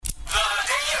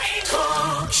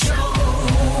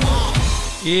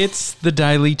It's the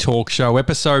Daily Talk Show,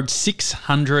 episode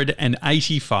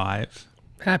 685.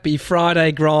 Happy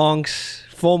Friday, Gronks.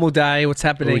 Formal day. What's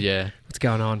happening? Oh, yeah. What's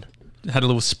going on? Had a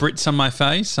little spritz on my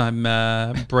face.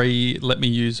 Bree let me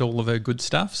use all of her good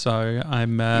stuff, so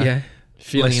I'm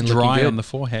feeling less dry on the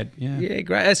forehead. Yeah,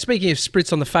 great. Speaking of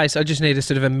spritz on the face, I just need to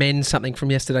sort of amend something from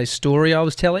yesterday's story I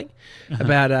was telling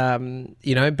about,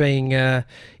 being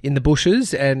in the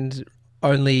bushes and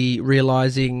only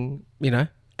realising,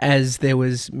 as there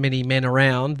was many men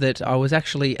around, that I was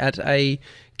actually at a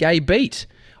gay beat.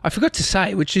 I forgot to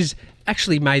say, which is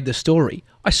actually made the story.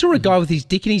 I saw a guy with his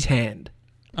dick in his hand.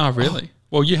 Oh, really?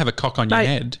 Well, you have a cock on your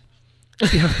head.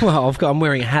 Yeah, well, I'm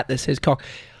wearing a hat that says cock.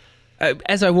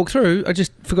 As I walked through, I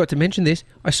just forgot to mention this.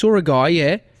 I saw a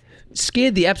guy,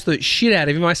 scared the absolute shit out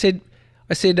of him. I said,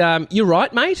 "You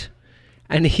right, mate?"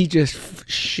 And he just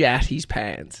shat his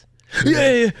pants.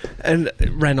 Yeah, and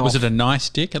ran off. Was it a nice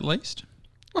dick at least?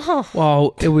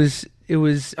 Well, it was.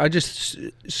 I just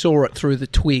saw it through the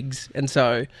twigs, and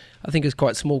so I think it was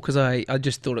quite small because I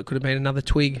just thought it could have been another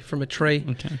twig from a tree.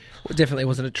 Okay. Well, it definitely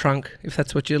wasn't a trunk, if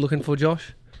that's what you're looking for,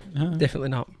 Josh. No. Definitely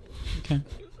not. Okay.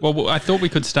 Well, I thought we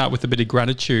could start with a bit of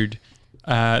gratitude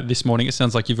this morning. It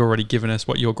sounds like you've already given us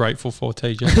what you're grateful for,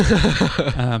 TJ.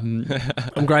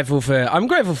 I'm grateful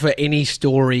for any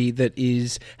story that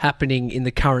is happening in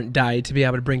the current day to be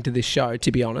able to bring to this show,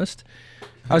 to be honest.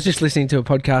 I was just listening to a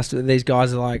podcast that these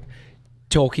guys are like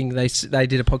talking. They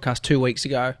did a podcast 2 weeks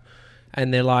ago,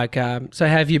 and they're like, so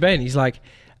how have you been? He's like,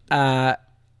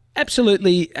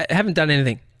 absolutely, haven't done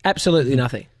anything. Absolutely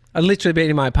nothing. I've literally been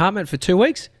in my apartment for 2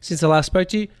 weeks since I last spoke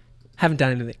to you. Haven't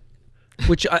done anything.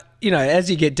 Which,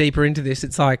 as you get deeper into this,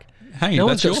 it's like, hey, no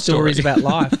that's one's got stories story. about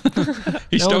life.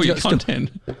 He stole your content.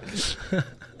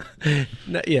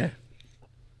 No, yeah.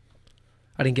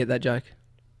 I didn't get that joke.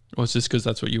 Or it's just because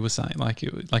that's what you were saying, like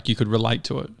you could relate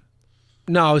to it.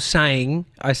 No, I was saying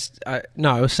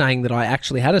that I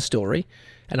actually had a story,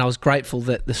 and I was grateful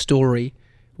that the story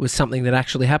was something that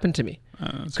actually happened to me.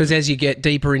 Because as you get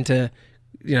deeper into,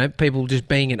 people just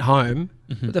being at home,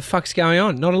 what the fuck's going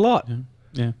on? Not a lot.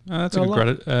 Yeah. Oh, that's a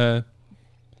good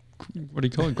what do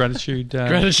you call it? Gratitude.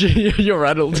 Gratitude. You're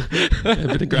rattled. A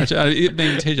bit of gratitude.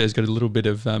 TJ's got a little bit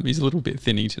of. He's a little bit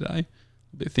thinny today.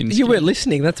 A bit thin. You weren't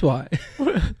listening. That's why.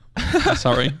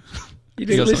 Sorry. You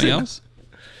got listen. something else?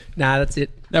 Nah, that's it.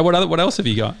 Now, what else have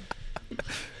you got?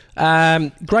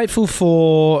 Grateful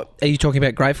for. Are you talking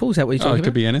about grateful? Is that what you're talking about? It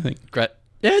could be anything.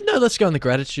 Yeah, no, let's go on the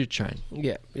gratitude train.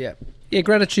 Yeah.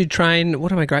 Gratitude train.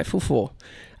 What am I grateful for?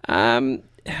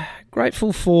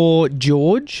 Grateful for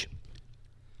George.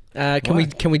 Can we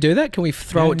do that? Can we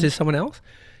throw it to someone else?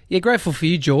 Yeah, grateful for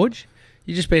you, George.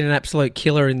 You've just been an absolute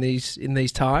killer in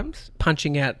these times,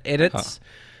 punching out edits,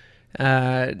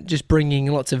 just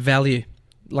bringing lots of value.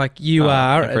 Like you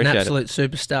are an absolute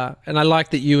superstar, and I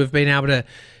like that you have been able to,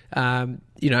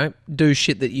 do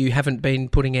shit that you haven't been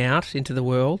putting out into the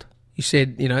world. You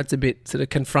said, it's a bit sort of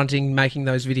confronting making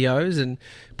those videos and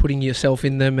putting yourself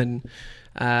in them, and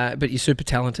but you're super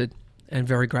talented and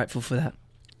very grateful for that.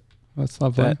 That's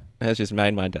lovely. That has just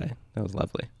made my day. That was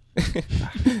lovely.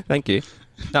 Thank you.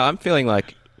 No, I'm feeling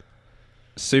like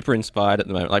super inspired at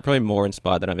the moment, like probably more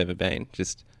inspired than I've ever been.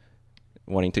 Just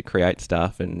wanting to create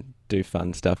stuff and do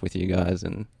fun stuff with you guys,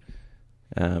 and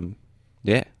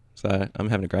so I'm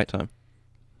having a great time.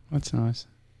 That's nice.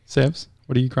 Sebs,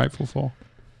 what are you grateful for?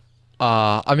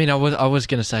 I was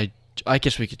going to say, I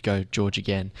guess we could go George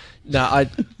again. No, I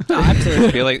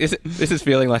absolutely feel like this is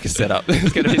feeling like a setup.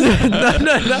 It's going to be no,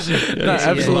 absolutely.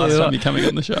 The last time you're coming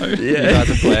on the show. Yeah, you guys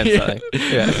have planned something.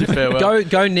 Yeah.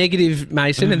 Go negative,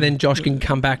 Mason, and then Josh can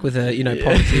come back with a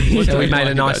positive. So we made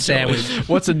a nice sandwich.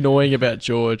 What's annoying about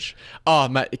George? Oh,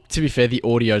 mate, to be fair, the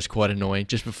audio's quite annoying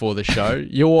just before the show.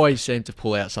 You always seem to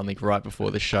pull out something right before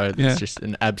the show that's just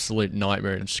an absolute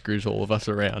nightmare and screws all of us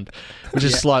around, which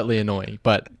is slightly annoying,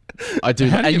 but I do.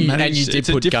 And you did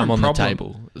put gum on the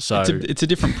table. So it's a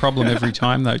different problem every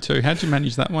time though too. How'd you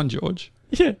manage that one, George?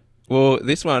 Yeah. Well,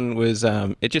 this one was,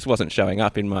 it just wasn't showing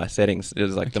up in my settings. It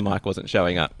was like the mic wasn't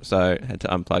showing up. So I had to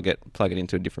unplug it, plug it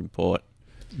into a different port.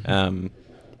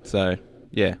 So,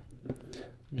 yeah.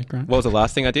 Great. What was the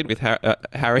last thing I did with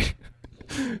Harry?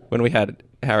 When we had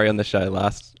Harry on the show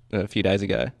a few days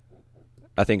ago,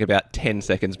 I think about 10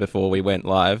 seconds before we went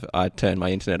live, I turned my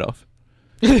internet off.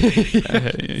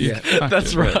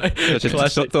 That's right.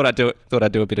 Thought I'd do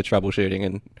a bit of troubleshooting,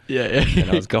 and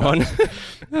and I was gone.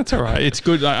 That's all right. It's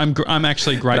good. I'm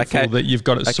actually grateful that you've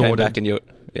got it sorted. I came back and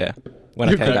when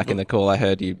I came back in the call, I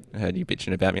heard you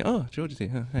bitching about me. Oh, George is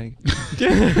here. Oh, hey.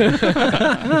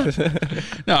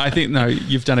 No, I think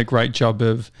you've done a great job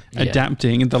of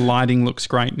adapting, and the lighting looks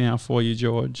great now for you,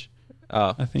 George.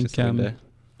 Oh, I think. just the window.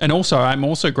 And also, I'm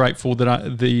also grateful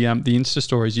that the Insta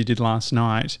stories you did last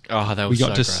night. Oh, that We was got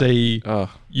so to great. see Oh,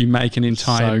 you make an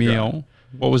entire So great. meal.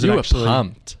 What was You it were actually?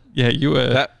 pumped. Yeah, you were.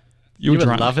 that you were were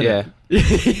drunk. loving yeah.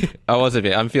 it. I was a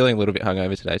bit. I'm feeling a little bit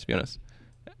hungover today, to be honest.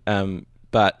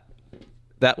 But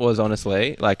that was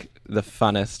honestly like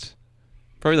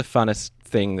probably the funnest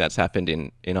thing that's happened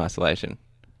in isolation.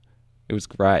 It was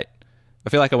great. I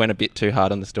feel like I went a bit too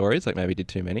hard on the stories, like maybe did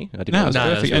too many. I didn't. No, it was No,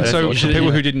 that perfect. was And so, perfect. for people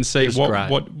Yeah. who didn't see, It was great.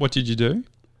 what did you do?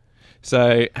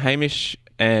 So Hamish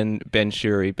and Ben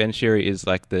Shuri. Ben Shuri is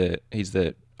like he's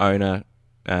the owner,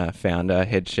 founder,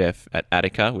 head chef at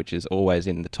Attica, which is always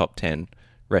in the top 10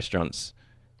 restaurants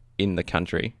in the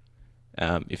country.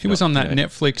 If He was not, on that you know.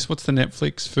 Netflix. What's the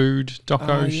Netflix food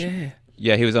doco? Oh, yeah.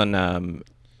 Yeah, he was on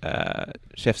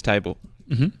Chef's Table,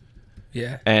 Mm-hmm.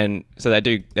 Yeah. and so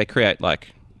they create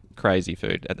like crazy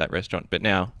food at that restaurant. But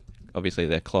now, obviously,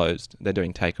 they're closed. They're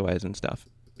doing takeaways and stuff.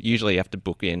 Usually, you have to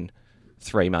book in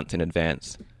 3 months in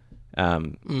advance.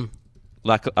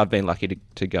 Like I've been lucky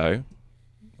to go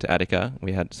to Attica.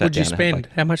 We had sat What'd you down and had, spend?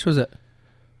 How much was it?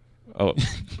 oh,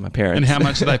 my parents. And how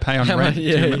much do they pay on How rent? much- Do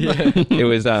you yeah, remember?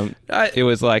 yeah. It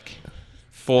was like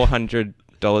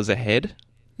 $400 a head.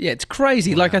 Yeah, it's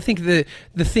crazy. Like, I think the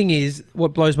thing is,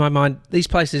 what blows my mind, these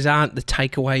places aren't the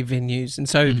takeaway venues. And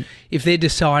so if they're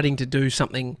deciding to do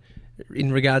something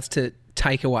in regards to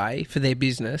takeaway for their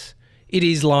business,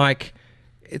 it's like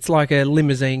a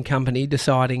limousine company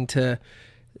deciding to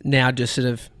now just sort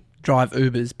of drive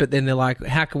Ubers. But then they're like,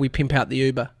 how can we pimp out the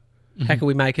Uber? How can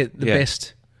we make it the Yeah.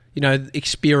 best,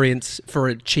 experience for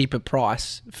a cheaper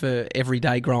price for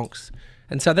everyday gronks?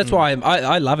 And so that's why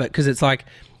I love it, because it's like,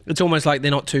 it's almost like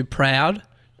they're not too proud.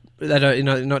 They don't,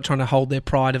 they're not trying to hold their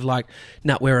pride of like,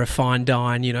 no, we're a fine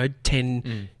dine,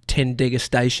 10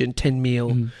 degustation, 10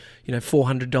 meal,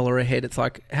 $400 a head. It's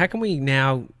like, how can we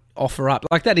now offer up?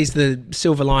 Like, that is the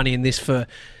silver lining in this for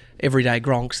everyday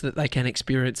gronks, that they can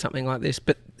experience something like this.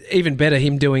 But even better,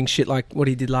 him doing shit like what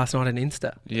he did last night on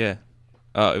Insta. Yeah.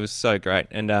 Oh, it was so great.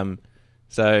 And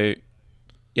so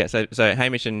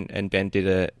Hamish and Ben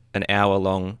did an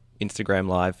hour-long Instagram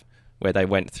live where they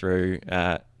went through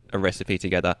a recipe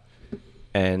together.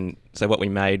 And so what we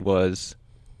made was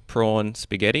prawn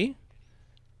spaghetti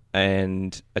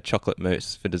and a chocolate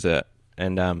mousse for dessert.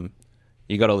 And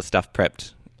you got all the stuff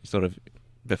prepped sort of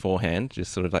beforehand,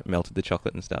 just sort of like melted the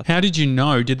chocolate and stuff. How did you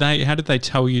know? How did they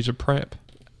tell you to prep?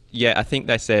 Yeah, I think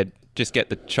they said just get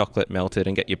the chocolate melted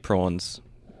and get your prawns,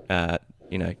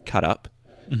 cut up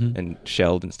and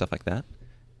shelled and stuff like that.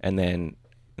 And then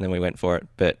we went for it.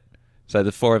 But so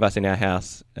the four of us in our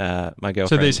house, my girlfriend.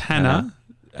 So there's Hannah,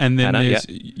 and then Hannah, there's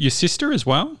your sister as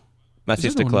well. my Is that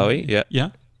sister the one? Chloe, Yeah.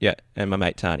 yeah, and my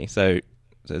mate Tani. So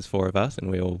there's four of us, and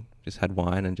we all just had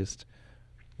wine and just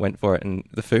went for it. And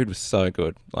the food was so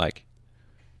good. Like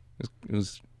it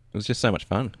was just so much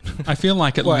fun. I feel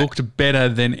like it looked better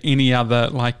than any other.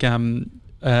 Like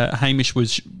Hamish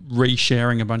was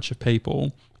resharing a bunch of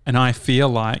people, and I feel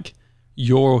like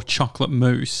your chocolate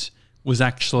mousse was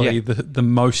actually the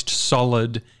most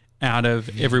solid out of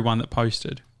everyone that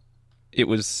posted. It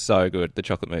was so good. The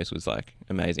chocolate mousse was like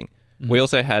amazing. We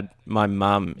also had my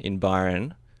mum in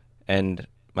Byron and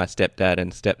my stepdad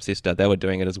and stepsister. They were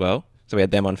doing it as well. So we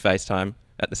had them on FaceTime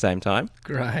at the same time.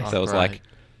 Great. So it was like,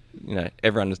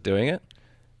 everyone was doing it.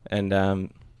 And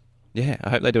I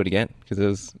hope they do it again because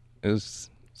it was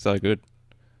so good.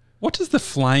 What does the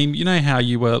flame? You know how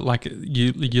you were like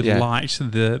you light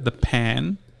the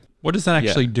pan. What is that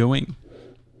actually doing?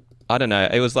 I don't know.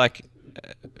 It was like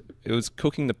it was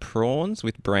cooking the prawns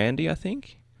with brandy, I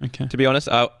think. Okay. To be honest,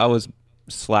 I was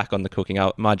slack on the cooking.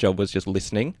 My job was just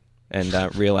listening and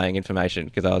relaying information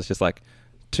because I was just like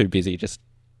too busy just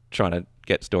trying to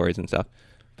get stories and stuff.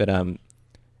 But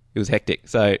it was hectic.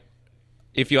 So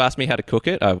if you ask me how to cook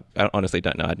it, I honestly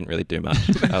don't know. I didn't really do much.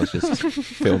 I was just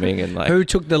filming and like. Who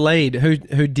took the lead? Who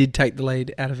did take the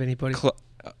lead out of anybody?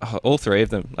 All three of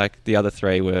them. Like the other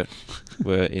three were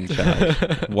in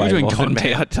charge. Way doing more than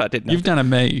me. content. I did You've done a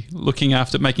me looking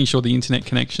after making sure the internet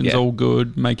connection's all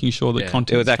good, making sure the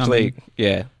content. It was actually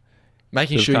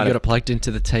Making was sure you kind got of- it plugged into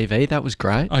the TV. That was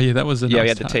great. Oh yeah, that was a we nice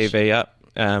had the touch. TV up,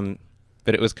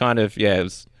 but it was kind of it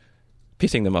was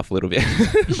pissing them off a little bit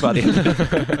by the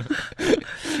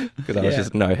end because I was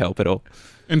just no help at all.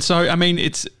 And so, I mean,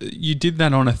 you did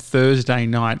that on a Thursday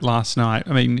night last night.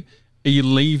 I mean, are you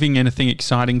leaving anything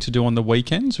exciting to do on the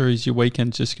weekends, or is your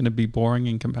weekend just going to be boring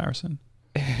in comparison?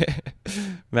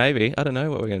 Maybe. I don't know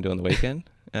what we're going to do on the weekend.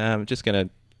 Just going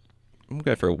to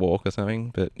go for a walk or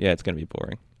something, but it's going to be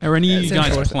boring. Are any of you sounds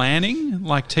guys awesome. planning?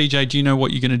 Like, TJ, do you know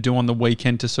what you're going to do on the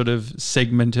weekend to sort of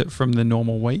segment it from the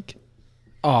normal week?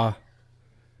 Oh,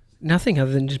 Nothing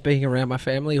other than just being around my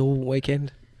family all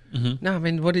weekend. Mm-hmm. No, I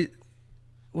mean, what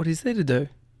is there to do?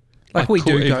 Like we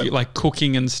do go... like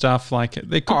cooking and stuff. Like I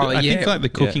think like the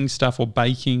cooking stuff or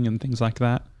baking and things like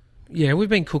that. Yeah, we've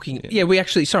been cooking. Yeah, we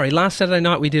actually... Sorry, last Saturday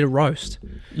night we did a roast.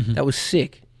 Mm-hmm. That was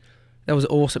sick. That was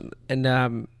awesome.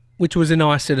 And which was a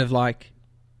nice sort of like...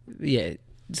 Yeah,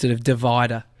 sort of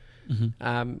divider.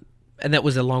 Mm-hmm. And that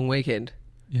was a long weekend.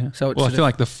 Yeah. So I feel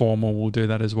like the formal will do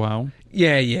that as well.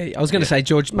 Yeah. I was going to say,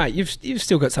 George, mate, you've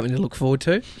still got something to look forward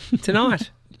to tonight.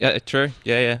 Yeah, true.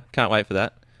 Yeah. Can't wait for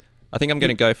that. I think I'm going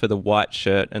to go for the white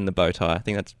shirt and the bow tie. I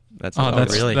think that's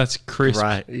really that's crisp.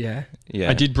 Right. Yeah.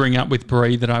 I did bring up with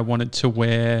Bree that I wanted to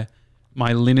wear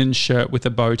my linen shirt with a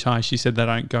bow tie. She said they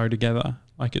don't go together.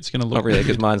 Like it's going to look... Not really,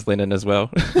 because mine's linen as well.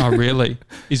 Oh, really?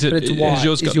 Is it? But it's white. Has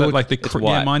yours got like the... It's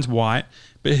white. Yeah, mine's white.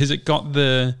 But has it got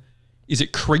the... Is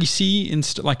it creasy?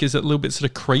 Like, is it a little bit sort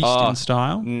of creased in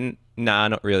style? Nah,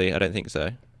 not really. I don't think so.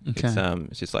 Okay.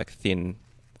 It's just like thin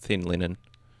linen.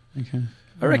 Okay.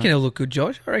 I reckon it'll look good,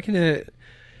 Josh. I reckon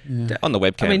On the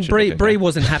webcam. I mean, Bree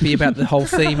wasn't happy about the whole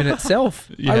theme in itself.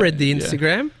 Yeah, I read the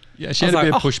Instagram. Yeah, she had a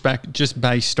bit of pushback just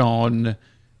based on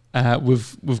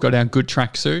we've got our good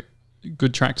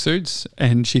tracksuits,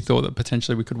 and she thought that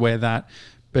potentially we could wear that.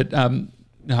 But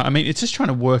no, I mean, it's just trying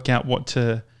to work out what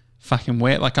to fucking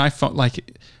wear. Like I felt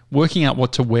like working out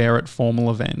what to wear at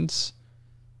formal events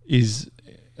is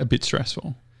a bit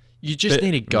stressful. You just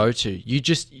need a go-to. You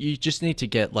just need to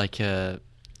get like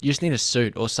you just need a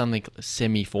suit or something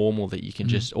semi-formal that you can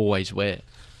just always wear.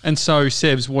 And so,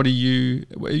 Sebs, what have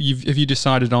you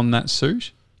decided on that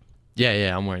suit?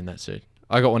 Yeah, I'm wearing that suit.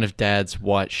 I got one of Dad's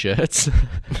white shirts.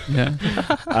 Yeah.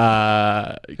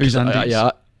 Whose undies?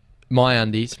 My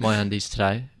undies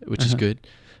today, which is good.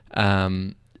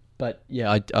 But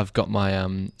yeah, I've got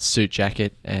my suit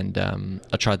jacket, and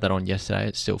I tried that on yesterday.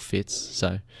 It still fits,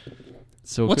 so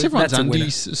it's all What's good. everyone's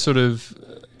undies sort of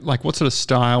like? What sort of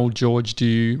style, George?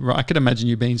 I could imagine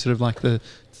you being sort of like the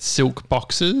silk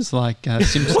boxers, like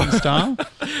Simpson style.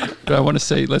 But I want to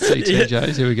see. Let's see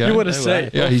TJ's. Here we go. You want to see?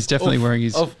 Yeah, he's definitely wearing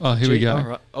his. Here we go.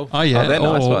 Right. Oh yeah. they're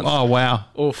nice ones. Oh wow.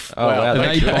 Oof. Oh, wow.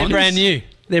 They're brand new.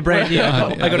 They're brand new.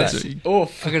 I got to sit.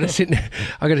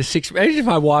 I got a six. Imagine if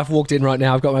my wife walked in right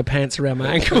now. I've got my pants around my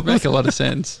ankles. It would make a lot of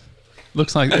sense.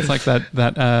 Looks like it's like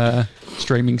that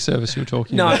streaming service you were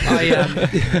talking about. No,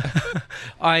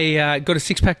 I got a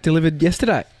 6-pack delivered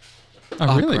yesterday.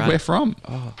 Oh really? Great. Where from?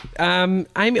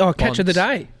 Amy, catch of the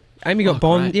day. Amy got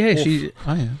Bond. Great.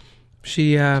 Yeah,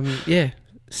 she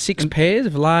 6 pairs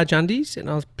of large undies, and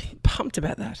I was pumped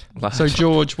about that. So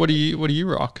George, what do you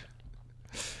rock?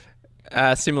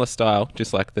 Similar style,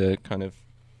 just like the kind of...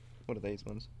 What are these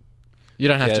ones? You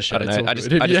don't have to show. I just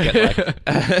get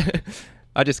like...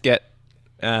 I just get...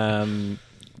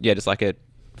 just like a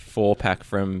 4-pack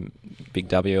from Big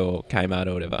W or Kmart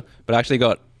or whatever. But I actually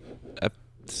got a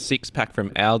 6-pack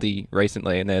from Aldi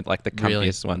recently, and they're like the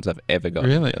comfiest ones I've ever got.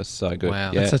 Really? It was so good.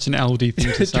 Wow. Yeah. That's such an Aldi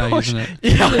thing to say, isn't it?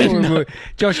 Yeah,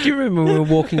 Josh, do you remember when we were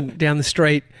walking down the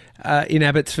street in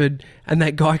Abbotsford, and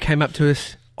that guy came up to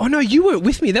us? Oh no, you weren't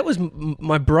with me. That was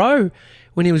my bro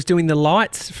when he was doing the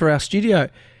lights for our studio.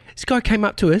 This guy came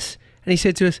up to us and he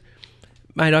said to us,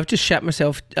 "Mate, I've just shat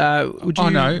myself. Would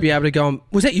you be able to go on?"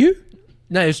 Was that you?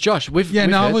 No, it's Josh. We've I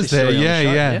heard was this there. story on the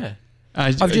Yeah. show.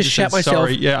 I've just shat said, myself.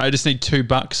 Sorry. Yeah, I just need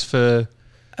 $2 for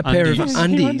A pair of undies.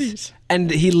 undies. And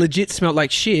he legit smelled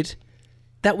like shit.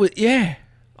 That was, yeah.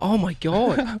 Oh my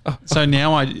God. So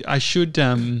now I should.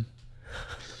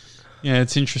 Yeah,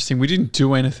 it's interesting. We didn't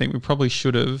do anything. We probably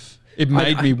should have. It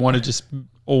made me want to just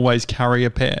always carry a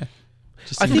pair.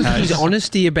 I think his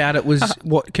honesty about it was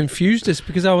what confused us,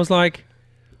 because I was like,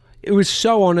 it was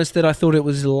so honest that I thought it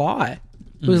was a lie.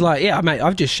 It was like, yeah, mate,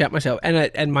 I've just shat myself,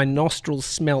 and my nostrils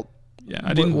smelt. Yeah,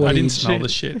 I didn't smell the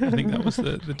shit. I think that was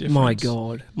the difference. My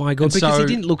God, And because so- he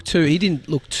didn't look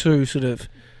too sort of,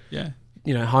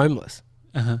 homeless.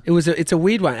 Uh-huh. It's a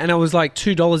weird one, and I was like,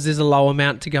 $2 is a low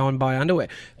amount to go and buy underwear.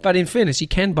 But in fairness, you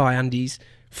can buy undies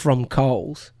from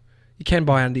Coles. You can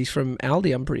buy undies from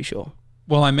Aldi, I'm pretty sure.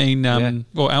 Well, I mean,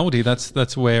 well, Aldi.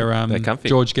 That's where They're comfy.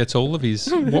 George gets all of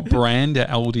his. What brand are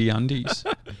Aldi undies?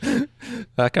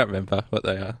 I can't remember what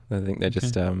they are. I think they're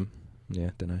just, don't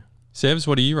know. Sevs,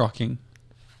 what are you rocking?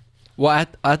 Well,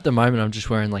 at the moment, I'm just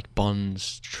wearing like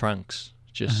Bond's trunks.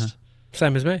 Just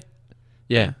Same as me.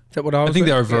 yeah. Is that what I was I think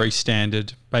they're a wearing? very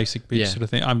standard, basic bitch sort of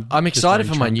thing. I'm excited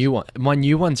for my new. new one. My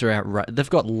new ones are out. They've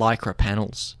got lycra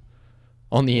panels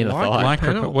on the inner thigh.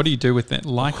 Lycra. What do you do with that?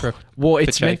 Lycra. Well,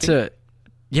 it's For meant to.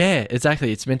 Yeah,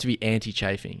 exactly. It's meant to be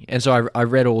anti-chafing, and so I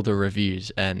read all the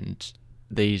reviews, and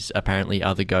these apparently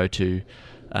are the go-to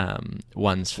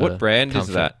ones for. What brand comfort.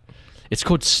 is that? It's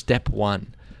called Step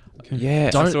One.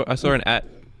 Yeah, I saw an ad.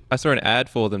 I saw an ad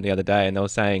for them the other day, and they were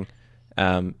saying,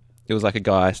 it was like a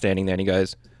guy standing there, and he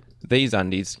goes, "These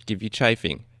undies give you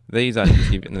chafing. These undies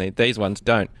give you, and these ones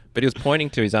don't." But he was pointing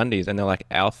to his undies, and they're like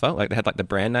Alpha, like they had like the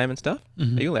brand name and stuff.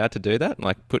 Mm-hmm. Are you allowed to do that? And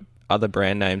like put other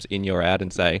brand names in your ad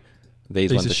and say,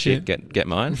 "These ones are shit. Get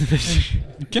mine."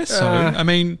 I guess so. I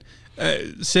mean,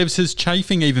 Sebs, has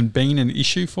chafing even been an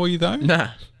issue for you though? Nah.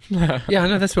 Yeah, I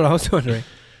know. That's what I was wondering.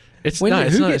 It's Who not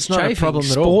gets a chafing? problem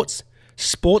at all.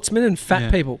 Sportsmen and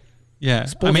fat people. Yeah,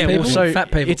 Sports people also and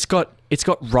fat people. it's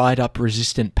got ride-up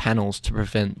resistant panels to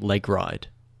prevent leg ride,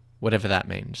 whatever that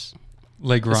means.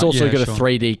 Leg ride. It's also got sure. a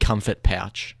 3D comfort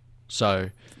pouch. So,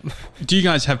 do you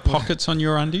guys have pockets on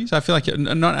your undies? I feel like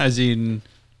not as in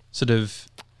pockets.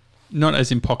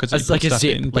 it's like a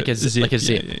zip, like a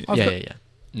zip. Yeah.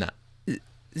 No.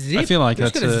 Zip. I feel like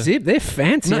Who's that's got a zip. They're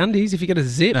fancy undies. If you got a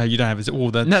zip, No, you don't have a zip.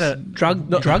 Oh, that's No.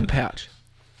 drug pouch.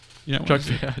 You don't Drug want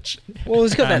a zip. pouch. Well,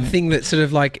 it's got that thing that sort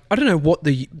of like, I don't know what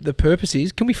the purpose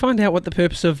is. Can we find out what the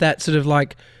purpose of that sort of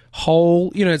like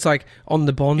hole? You know, it's like on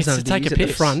the bonds It's to undies take a at the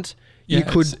piss. front. Yeah, You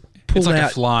could pull it's like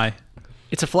out. a fly.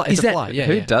 It's a fly. Is It's a that- fly. Yeah.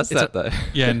 Who yeah. does It's that though?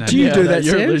 Yeah, no. Do you do that,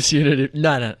 You're Sam? hallucinating.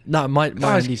 No. My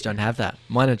Oh, undies don't have that.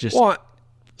 Mine are just What?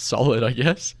 solid, I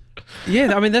guess.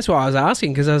 Yeah, I mean that's why I was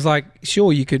asking because I was like,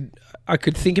 sure, I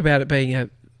could think about it being a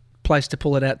place to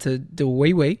pull it out to do a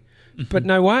wee wee, but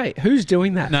no way. Who's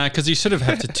doing that? No, because you sort of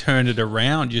have to turn it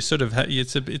around. You sort of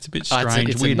it's a bit strange.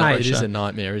 It's weird it is pressure. a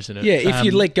nightmare, isn't it? Yeah, if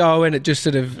you let go and it just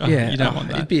sort of You don't want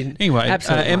that. It'd be an Anyway,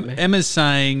 absolute nightmare. Emma's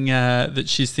saying that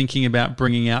she's thinking about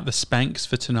bringing out the Spanx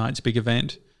for tonight's big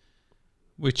event,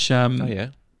 which Oh yeah.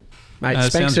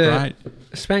 Mate, sounds great.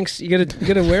 Spanx, you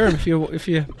gotta wear them if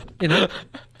you know.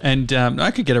 And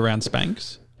I could get around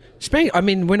Spanx. Spanx. I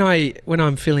mean, when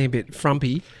I'm feeling a bit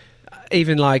frumpy,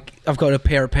 even like I've got a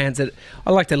pair of pants that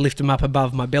I like to lift them up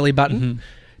above my belly button. Mm-hmm.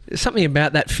 There's something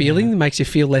about that feeling that makes you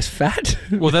feel less fat.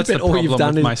 Well, that's But the all you've problem done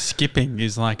with is- my skipping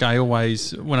is like I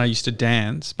always, when I used to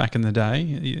dance back in the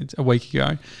day, a week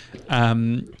ago,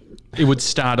 it would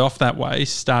start off that way,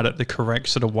 start at the correct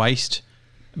sort of waist,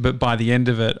 but by the end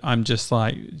of it, I'm just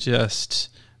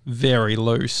very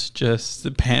loose, just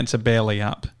the pants are barely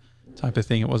up type of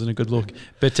thing. It wasn't a good look.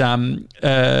 But Jem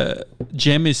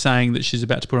is saying that she's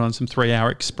about to put on some 3-hour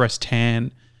express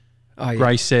tan. Oh, yeah.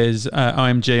 Grace says,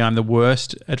 OMG, I'm the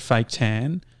worst at fake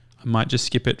tan. I might just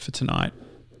skip it for tonight.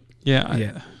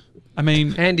 Yeah. I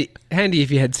mean... Handy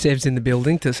if you had Sevs in the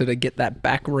building to sort of get that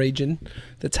back region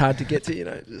that's hard to get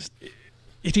to, just...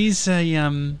 It is a...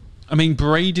 I mean,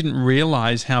 Bree didn't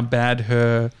realise how bad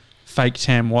her fake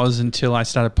tan was until I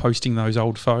started posting those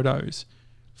old photos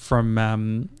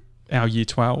from our year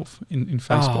 12 in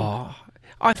Facebook. Oh,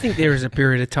 I think there is a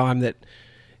period of time that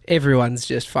everyone's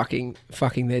just fucking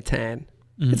their tan.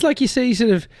 Mm. It's like you see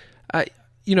sort of,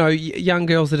 young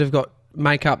girls that have got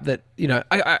makeup that,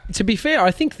 to be fair,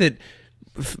 I think that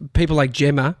people like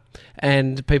Gemma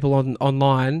and people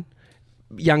online,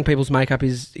 young people's makeup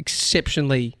is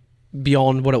exceptionally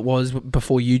beyond what it was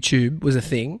before YouTube was a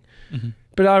thing. Mm-hmm.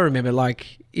 But I remember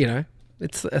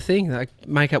it's a thing, like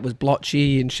makeup was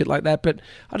blotchy and shit like that. But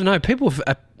I don't know, people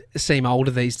seem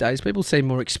older these days. People seem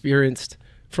more experienced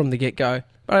from the get-go.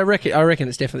 But I reckon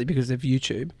it's definitely because of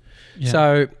YouTube. Yeah.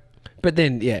 So, but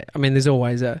then, I mean, there's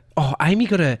always Amy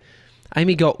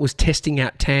was testing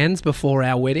out tans before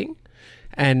our wedding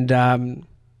and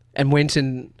went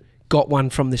and got one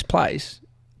from this place.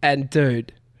 And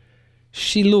dude,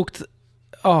 she looked,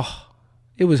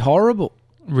 it was horrible.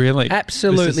 Really?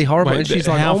 Absolutely horrible. And she's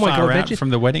like, how oh my far God. out from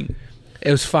the wedding?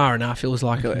 It was far enough. It was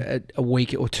like a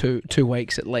week or 2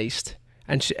 weeks at least.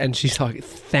 And she's like,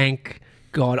 thank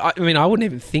God. I mean, I wouldn't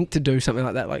even think to do something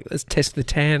like that. Like, let's test the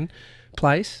tan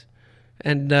place.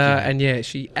 And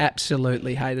she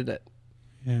absolutely hated it.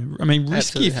 Yeah. I mean, risky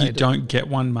Absolutely if you hated it. don't get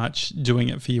one much doing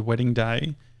it for your wedding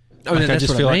day. I mean, that's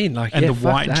what I mean. And the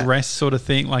fuck white that. dress sort of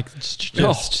thing, like it's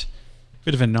just a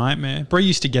bit of a nightmare. Brie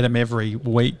used to get them every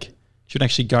week. She would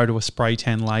actually go to a spray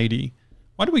tan lady.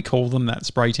 Why do we call them that,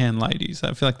 spray tan ladies?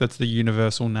 I feel like that's the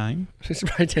universal name.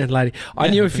 Spray tan lady. I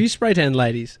knew a few spray tan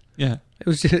ladies. Yeah. It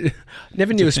was just,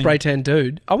 never knew a It's a thing. spray tan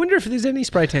dude. I wonder if there's any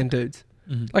spray tan dudes.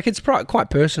 Mm-hmm. Like, it's quite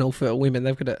personal for women.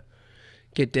 They've got to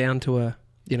get down to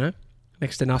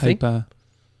next to nothing. Paper.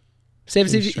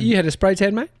 Sevs, if you had a spray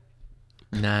tan, mate?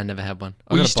 Nah, I never had one.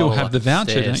 Well, you got a still bottle have the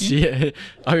voucher, upstairs.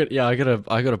 don't you? Yeah, I got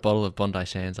a bottle of Bondi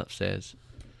Sands upstairs.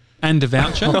 And a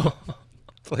voucher?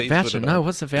 Please Voucher? put it No, on.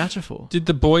 what's the voucher for? Did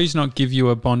the boys not give you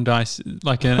a Bondi,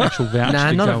 like an actual voucher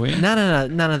to go in?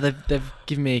 No. They've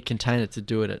given me a container to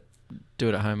do it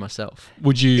at home myself.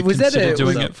 Would you Was that consider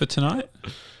doing was it for tonight?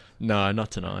 No, not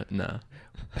tonight. No.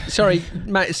 Sorry,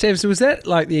 mate, Sevs, was that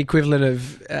like the equivalent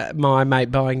of my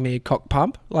mate buying me a cock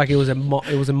pump? Like it was a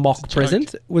mock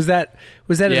present? Was that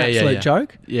an absolute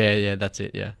joke? Yeah, that's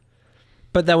it, yeah.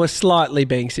 But they were slightly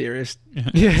being serious,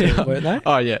 weren't they?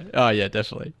 Oh yeah,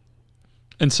 definitely.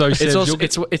 And so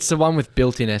it's the one with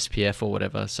built-in SPF or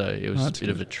whatever, so it was a bit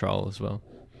of a troll as well.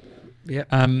 Yep.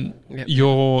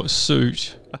 Your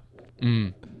suit,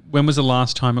 when was the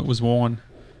last time it was worn?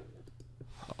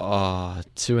 2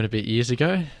 and a bit years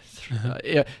ago.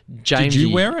 Did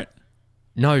you wear it?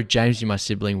 No, Jamesy, my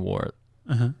sibling, wore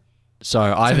it. So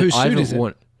whose I suit haven't is it?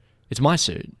 worn. It's my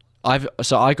suit. I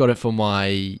got it for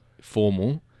my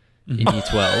formal in year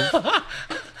 12.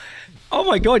 Oh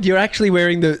my God, you're actually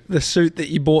wearing the suit that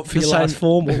you bought for your last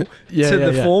formal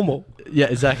formal. Yeah,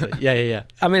 exactly. Yeah.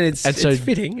 I mean, it's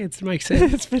fitting. It makes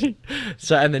sense. It's fitting.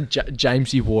 So, and then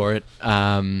Jamesy wore it,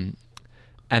 and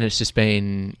it's just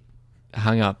been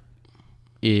hung up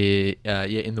in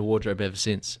the wardrobe ever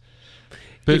since.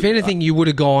 But if anything, you would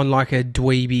have gone like a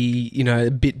dweeby,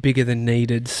 a bit bigger than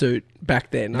needed suit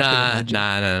back then. Nah.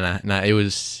 It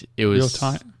was real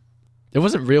tight. It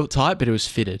wasn't real tight, but it was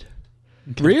fitted.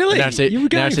 Okay. Really? Where'd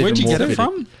you get it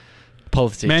from?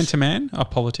 Politics. Man to man? Oh,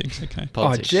 politics. Okay.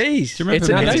 Politics. Oh, jeez. Do you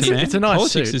remember Man to Man? It's a nice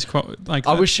politics suit. is quite like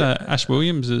I wish Ash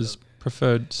Williams'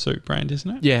 preferred suit brand,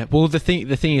 isn't it? Yeah. Well, the thing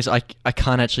is, I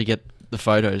can't actually get the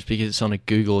photos because it's on a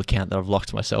Google account that I've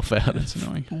locked myself out. That's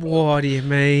annoying. What do you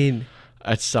mean?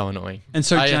 It's so annoying. And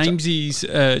so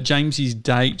Jamesy's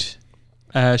date,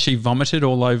 she vomited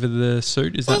all over the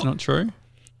suit. Is that not true?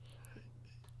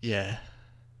 Yeah.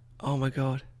 Oh my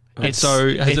God. And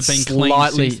so has it been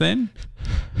clean since then?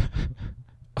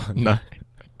 No.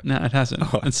 No, it hasn't.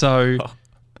 And so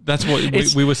that's what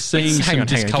we were seeing some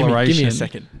discoloration. Give me a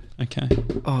second. Okay.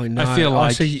 Oh no. I feel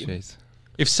like Jeez.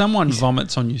 if someone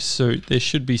vomits on your suit, there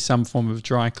should be some form of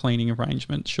dry cleaning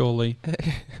arrangement, surely.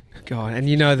 God, and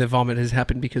the vomit has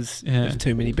happened because of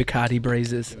too many Bacardi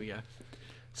breezes. There we go.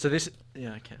 So this,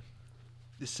 okay.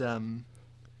 This, can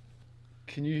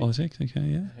you... Politics, okay,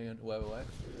 yeah. Hang on, wait.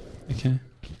 Okay.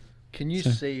 Can you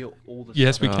see all the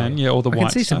Yes, stuff? we can. Yeah, all the I white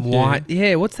can see stuff. some white.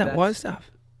 Yeah, what's that white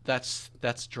stuff? That's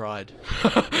dried.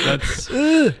 That's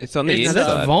It's on the No, inside.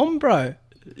 that's vom, bro.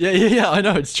 Yeah. I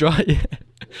know it's dry. Yeah.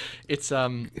 It's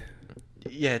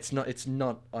it's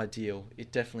not ideal.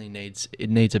 It definitely needs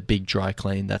a big dry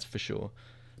clean. That's for sure.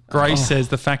 Grace says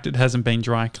the fact it hasn't been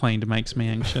dry cleaned makes me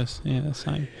anxious. Yeah,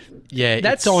 same. Yeah,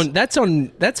 That's on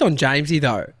Jamesy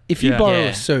though. If you borrow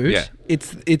a suit,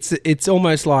 it's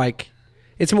almost like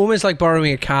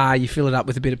borrowing a car. You fill it up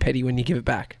with a bit of petty when you give it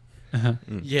back.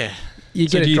 Yeah. You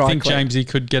So get do it you dry think clean. Jamesy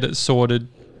could get it sorted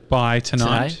by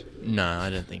tonight? Today? No, I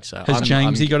don't think so. Has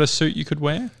Jamesy got a suit you could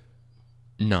wear?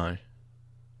 No.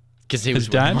 Because he His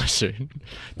was wearing dad? my suit.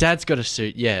 Dad's got a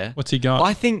suit, yeah. What's he got?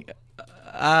 I think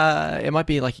it might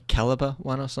be like a Caliber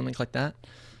one or something like that.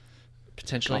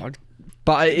 Potentially. God.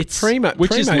 But it's...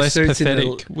 Which is less suits in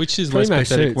pathetic? Which is less Primo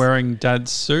pathetic, suits. wearing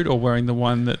Dad's suit or wearing the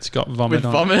one that's got vomit with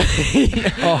on? vomit.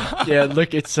 Yeah,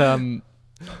 look, it's The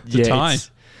tie.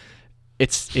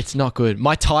 It's not good.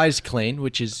 My tie is clean,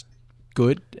 which is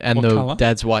good, and What the colour?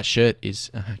 Dad's white shirt is.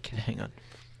 Okay, hang on.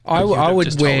 I You'd have would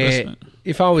just told us, wear, mate.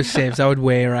 if I was Sevs, I would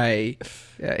wear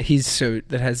his suit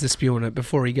that has the spew on it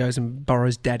before he goes and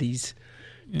borrows daddy's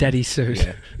suit.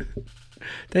 Yeah.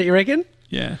 Don't you reckon?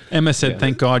 Yeah. Emma said,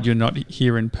 thank God you're not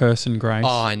here in person, Grace.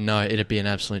 Oh, I know. It'd be an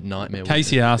absolute nightmare.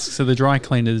 Casey asks, are the dry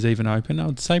cleaners even open? I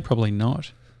would say probably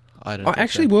not. I don't I think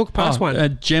actually so. walked past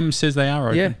one. Jem says they are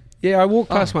open. Yeah, I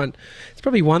walked past one. It's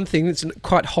probably one thing that's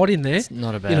quite hot in there. It's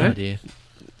not a bad idea.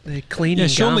 They're cleaning Yeah,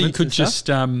 surely you garments could and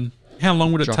stuff. just... how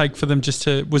long would it Drop. take for them just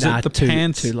to... Was it the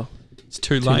pants? Too long. It's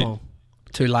too Too late. long.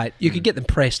 Too late. You could get them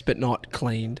pressed but not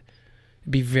cleaned.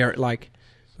 It'd be very,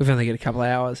 we've only got a couple of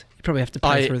hours. You probably have to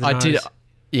pay through the nose.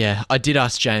 I did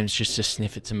ask James just to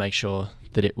sniff it to make sure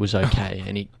that it was okay,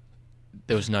 and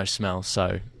there was no smell.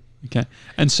 So Okay.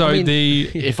 And so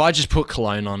if I just put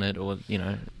cologne on it, or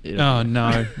Oh,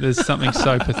 no. There's something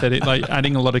so pathetic. Like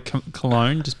adding a lot of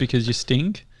cologne just because you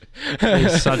stink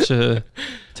is such a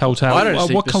telltale. I don't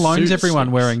stink, What the cologne's suit everyone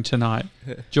stinks. wearing tonight?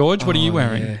 George, what are you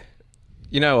wearing? Yeah.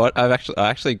 You know what? I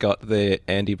actually got the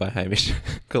Andy by Hamish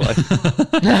cologne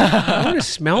I want to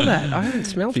smell that. I haven't a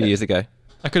smelled few it. years ago.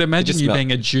 I could imagine just you smell-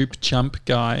 being a dupe chump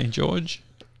guy, George.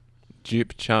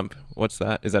 Dupe chump. What's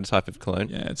that? Is that a type of cologne?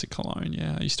 Yeah, it's a cologne.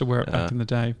 Yeah, I used to wear it back in the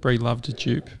day. Brie loved a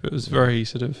dupe. It was very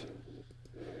sort of...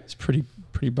 It's pretty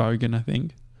bogan, I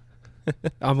think.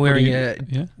 I'm wearing a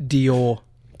Yeah.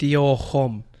 Dior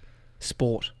Homme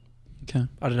Sport. Okay.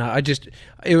 I don't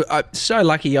know. I'm so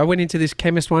lucky. I went into this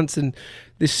chemist once and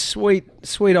this sweet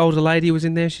older lady was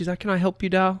in there. She's like, "Can I help you,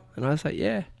 Dal?" And I was like,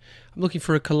 "Yeah." I'm looking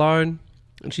for a cologne.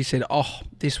 And she said, oh,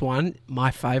 this one,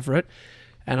 my favourite.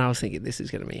 And I was thinking, this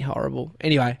is going to be horrible.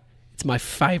 Anyway, it's my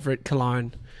favourite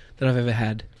cologne that I've ever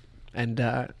had. And,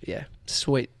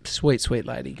 sweet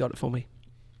lady got it for me.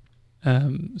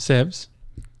 Sebs,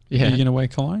 Yeah. are you going to wear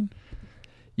cologne?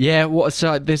 Yeah,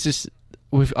 so there's this...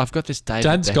 I've got this David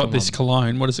Dad's got Beckham this one.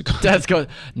 cologne. What is it called? Dad's got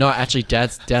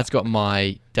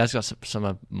some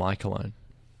of my cologne.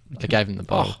 I gave him the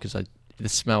bottle because the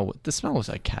smell was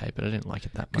okay, but I didn't like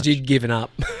it that much. Because you'd given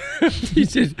up.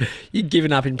 You'd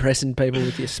given up impressing people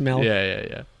with your smell.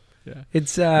 Yeah.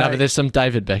 It's No, but there's some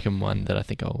David Beckham one that I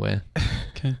think I'll wear.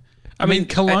 Okay. I mean,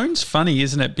 cologne's funny,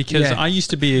 isn't it? Because Yeah. I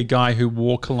used to be a guy who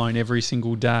wore cologne every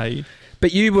single day.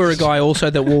 But you were a guy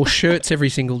also that wore shirts every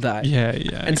single day. Yeah.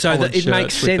 And so Collared it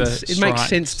makes shirts with sense. the It makes stripes.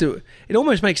 sense to. It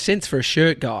almost makes sense for a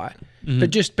shirt guy, but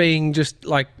just being just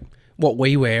like what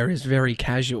we wear is very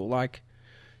casual. Like,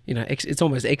 it's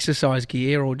almost exercise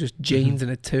gear or just jeans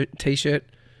and a t-shirt.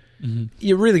 Mm-hmm.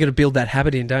 You really got to build that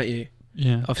habit in, don't you?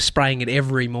 Yeah. Of spraying it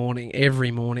every morning.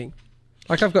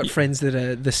 Like I've got friends that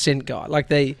are the scent guy.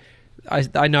 Like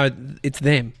I know it's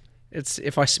them. It's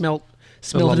if I smelled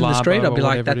it in the street, I'll be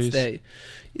like, that's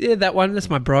that one. That's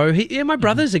my bro. My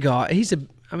brother's a guy. He's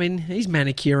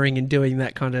manicuring and doing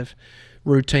that kind of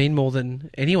routine more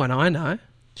than anyone I know.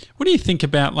 What do you think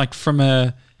about, like,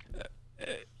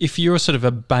 if you're sort of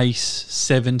a base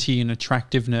 70 in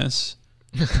attractiveness,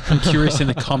 I'm curious in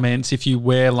the comments if you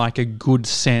wear like a good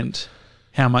scent,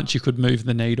 how much you could move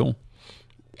the needle.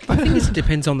 I think it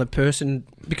depends on the person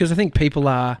because I think people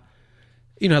are,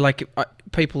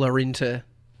 people are into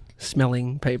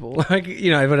smelling people. Like,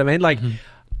 you know what I mean? Like,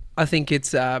 I think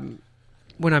it's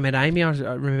when I met Amy, I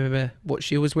remember what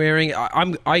she was wearing.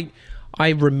 I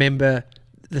remember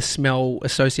the smell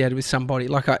associated with somebody.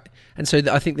 So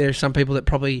I think there are some people that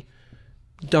probably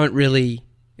don't really.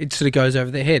 It sort of goes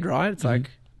over their head, right? It's like,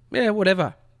 yeah,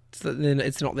 whatever.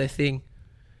 It's not their thing.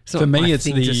 It's not For me, my it's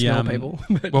thing the to smell people.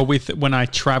 well, when I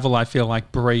travel, I feel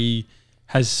like Brie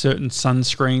has certain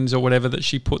sunscreens or whatever that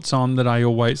she puts on that I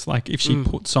always like. If she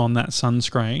puts on that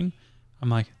sunscreen, I'm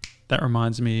like, that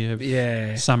reminds me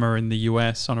of summer in the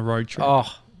US on a road trip.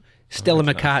 Oh, Stella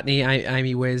McCartney,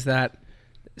 Amy wears that.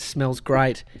 Smells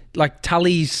great. Like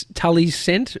Tully's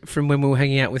scent from when we were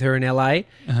hanging out with her in LA.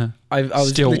 I was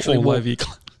still literally all over your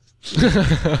clothes.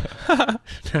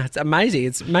 It's amazing.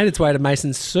 It's made its way to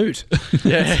Mason's suit.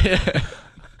 Yeah.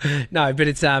 No, but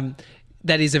it's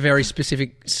that is a very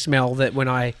specific smell that when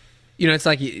I, it's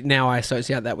like now I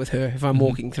associate that with her. If I'm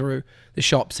walking through the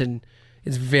shops and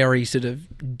it's very sort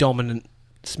of dominant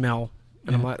smell,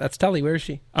 and I'm like, that's Tully. Where is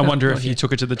she? I wonder if not you here.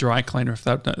 took it to the dry cleaner, if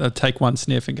they'd take one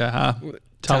sniff and go,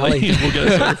 Tully, we'll get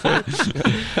a sorry for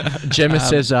you. Gemma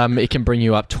says it can bring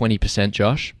you up 20%,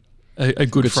 Josh. A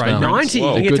good smell. fragrance. 90.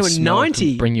 Whoa. You get Good to a smell 90.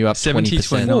 can bring you up 70 to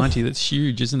 20%. 90, that's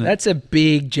huge, isn't it? That's a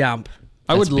big jump.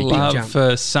 I would That's a big love jump.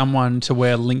 for someone to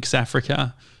wear Lynx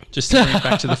Africa just to bring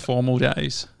back to the formal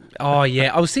days. Oh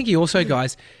yeah, I was thinking also,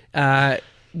 guys.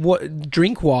 What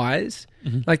drink wise,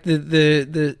 like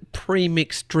the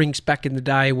pre-mixed drinks back in the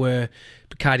day were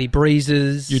Bacardi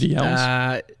Breezes,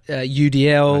 UDLs.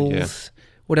 UDLs.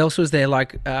 What else was there?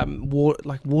 Like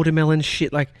watermelon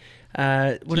shit. Like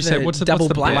what You say, what's the double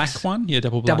black blacks? one? Yeah,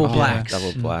 double black. Double yeah. blacks.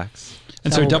 Double blacks.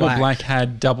 And so Double double black. black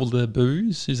had double the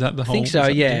booze. Is that the I whole? think so. is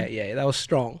that Yeah, the- yeah, that was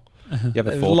strong. You have a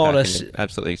There's a 4 lot pack of and it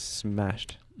absolutely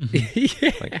smashed.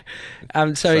 Yeah. Like,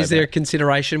 So so is there a bad.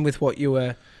 consideration with what you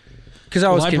were? Because I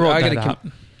Well, was. I brought that gotta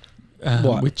up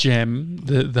What? with Jem.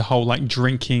 The whole like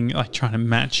drinking, like trying to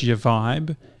match your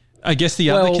vibe. I guess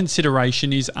the other Well-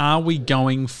 consideration is: are we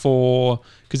going for?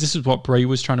 Because this is what Brie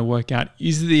was trying to work out.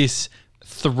 Is this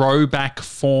throwback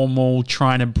formal,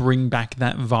 trying to bring back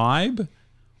that vibe,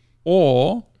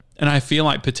 or? And I feel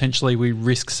like potentially we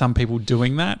risk some people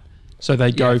doing that, so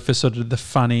they go Yeah. for sort of the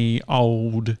funny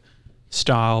old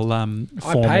style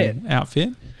formal pay it. outfit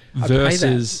I'd pay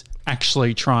versus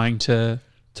actually trying to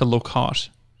look hot.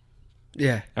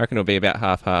 Yeah. I reckon it'll be about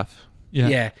half-half.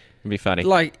 Yeah. It'll be funny.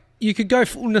 Like you could go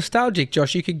full nostalgic,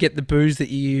 Josh. You could get the booze that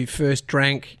you first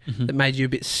drank that made you a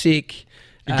bit sick.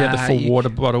 You get the full you- water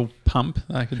bottle pump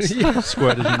I could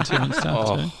squirt it into and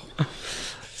stuff too.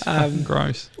 Fucking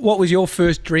gross. What was your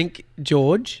first drink,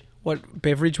 George? What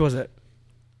beverage was it?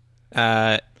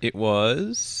 It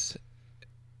was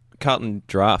Carlton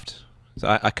Draft.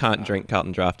 So I can't drink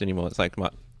Carlton Draft anymore. It's like I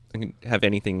can have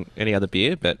any other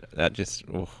beer, but that just...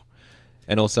 Oh.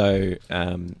 And also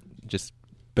just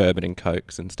bourbon and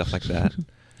cokes and stuff like that.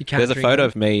 You can't. There's a drink photo them.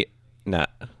 of me... Nah.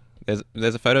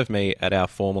 There's a photo of me at our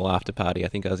formal after party. I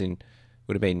think I was in...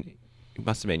 It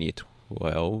must have been year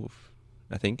 12,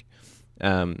 I think.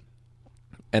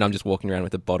 and I'm just walking around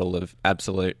with a bottle of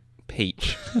Absolute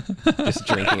Peach, just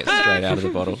drinking it straight out of the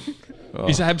bottle. Oh,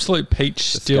 Is Absolute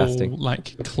Peach disgusting. still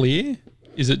like clear?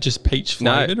 Is it just peach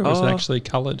flavored, or is it actually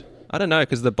coloured? I don't know,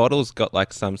 because the bottle's got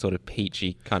like some sort of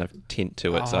peachy kind of tint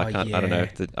to it, so I can't. yeah. I don't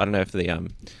know if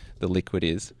the liquid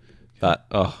is, but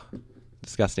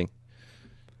disgusting.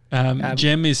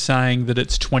 Jem is saying that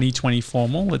it's 2020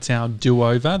 formal. It's our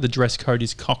do-over. The dress code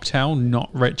is cocktail, not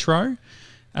retro.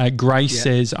 Grace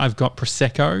says, I've got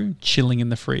Prosecco chilling in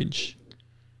the fridge.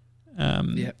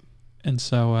 Yep. And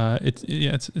so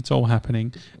it's all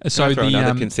happening. So So the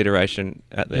another consideration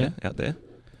out there.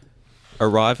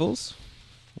 Arrivals.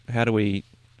 How do we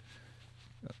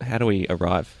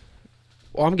arrive?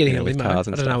 Well, I'm getting a with limo. I cars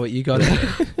and don't know stuff. what you guys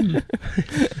do.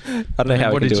 I don't know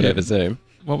how what we can did do it you- over Zoom.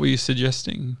 what were you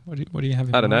suggesting? What do you have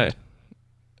in I don't know. mind?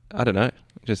 I don't know.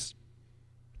 Just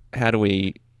how do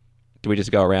we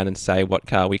just go around and say what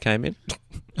car we came in?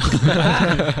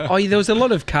 There was a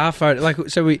lot of car photo.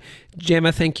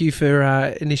 Gemma, thank you for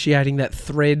initiating that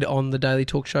thread on the Daily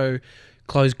Talk Show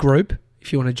closed group.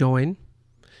 If you want to join,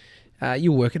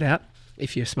 you'll work it out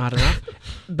if you're smart enough.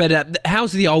 But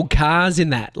how's the old cars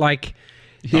in that? Like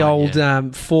the old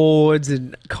Fords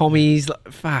and commies.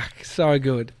 Fuck, so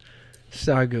good,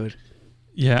 so good.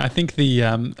 Yeah, I think we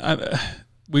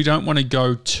don't want to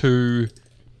go too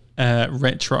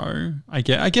retro. I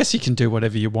guess you can do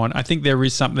whatever you want. I think there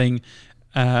is something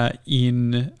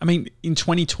in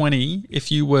 2020,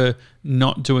 if you were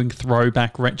not doing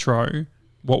throwback retro,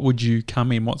 what would you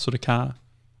come in? What sort of car?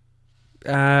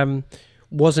 So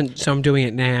I'm doing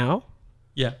it now.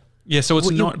 Yeah. So it's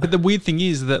not. But the weird thing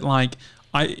is that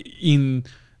in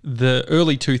the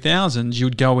early 2000s,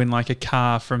 you'd go in like a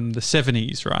car from the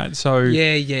 70s, right? So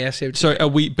Yeah. I see what So are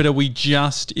we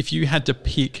just, if you had to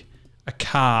pick a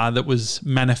car that was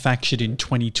manufactured in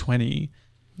 2020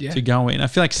 to go in, I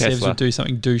feel like Sevs Tesla. would do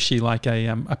something douchey like a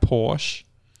Porsche.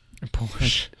 A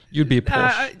Porsche. You'd be a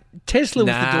Porsche. Tesla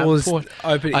with the doors Porsche.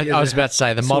 open. I was about to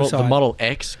say the Suicide. Model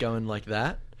X going like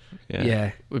that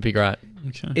Yeah. would be great.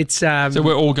 Okay. It's So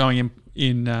we're all going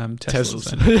in Teslas.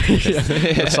 Then.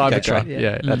 The Cybertruck. Okay.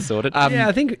 Yeah. That's sorted.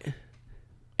 I think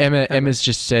Emma's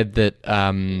just said that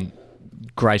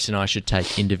Grace and I should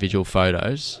take individual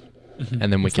photos.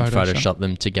 And then we can Photoshop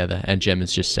them together. And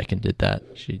Gemma's just seconded that.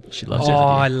 She loves it.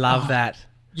 I love that.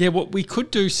 Yeah, we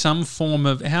could do some form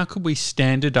of, how could we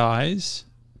standardize?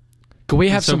 Can we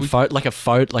have So some like a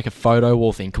photo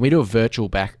wall thing? Can we do a virtual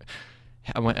back?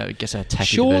 I guess a tacky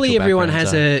Surely everyone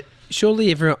has a.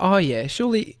 Surely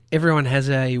everyone has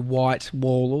a white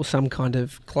wall or some kind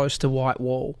of close to white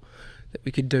wall that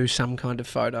we could do some kind of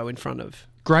photo in front of.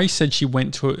 Grace said she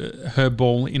went to her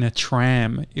ball in a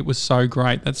tram. It was so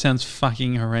great. That sounds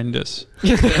fucking horrendous.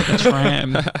 A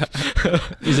tram.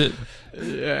 Is it?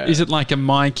 Yeah. Is it like a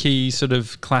Mikey sort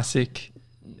of classic,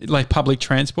 like public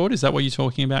transport? Is that what you're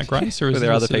talking about, Grace? Or is Were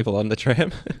there it other sort of- people on the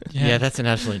tram? Yeah, that's an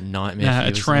absolute nightmare. Nah, for you,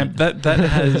 a isn't tram. it? That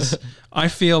has. I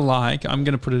feel like I'm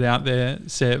going to put it out there,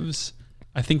 Sevs.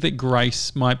 I think that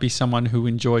Grace might be someone who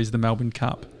enjoys the Melbourne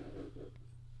Cup.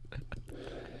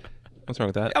 What's wrong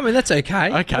with that? I mean, that's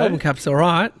okay. Okay. Melbourne Cup's all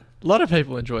right. A lot of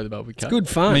people enjoy the Melbourne Cup. Good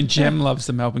fun. I mean, Jem loves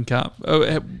the Melbourne Cup. Oh,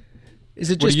 Is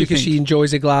it what just do you because think? she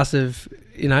enjoys a glass of,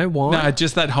 wine? no,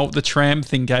 just the tram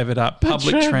thing gave it up.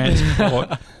 Public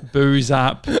transport, booze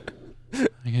up. I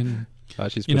can, Oh,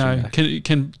 she's pushing back.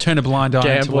 can turn a blind eye to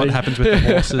what Gambling. happens with the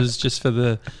horses just for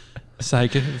the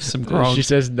sake of some grog. She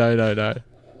says no.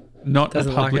 Not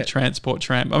Doesn't a like public it. transport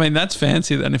tram. I mean, that's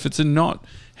fancy then. If it's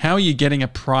how are you getting a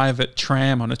private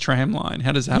tram on a tram line?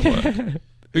 How does that work?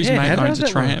 Whose Yeah, mate how owns does a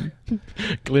that tram?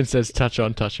 Glenn says touch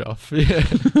on, touch off. Yeah.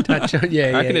 Touch on,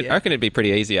 yeah, I yeah. reckon it'd be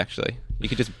pretty easy actually. You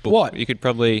could just book. What? You could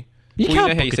probably. You well, can't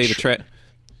know how you book a see the train.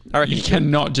 I reckon You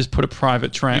cannot just put a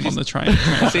private tram on the train.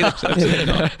 see absolutely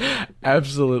not.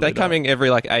 Absolutely. They come in every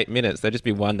like 8 minutes. There'd just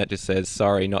be one that just says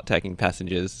sorry, not taking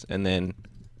passengers, and then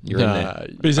you're in there.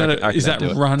 But is I reckon that they'd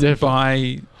do it. run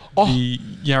Definitely. by the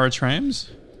Yarra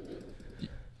trams?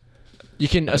 You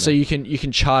can you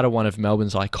can charter one of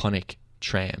Melbourne's iconic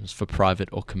trams for private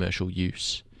or commercial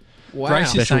use. Wow. Grace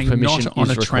is Special saying permission not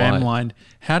on is a tram required. line.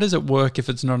 How does it work if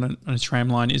it's not on a tram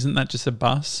line? Isn't that just a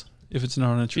bus if it's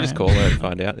not on a You tram? just call her and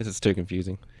find out. This is too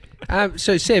confusing.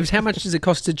 So, Sevs, how much does it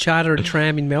cost to charter a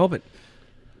tram in Melbourne?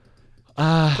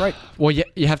 Great. Well,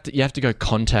 you have to go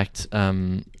contact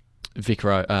Vicro.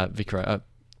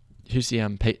 Who's the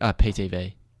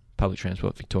PTV, Public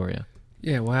Transport Victoria.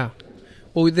 Yeah, wow.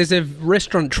 Well, there's a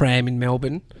restaurant tram in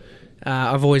Melbourne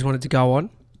I've always wanted to go on.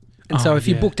 And so if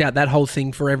you booked out that whole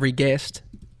thing for every guest,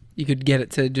 you could get it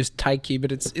to just take you.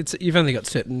 But it's you've only got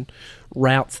certain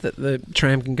routes that the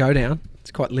tram can go down.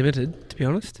 It's quite limited, to be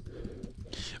honest.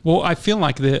 Well, I feel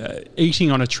like the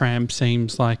eating on a tram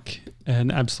seems like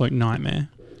an absolute nightmare.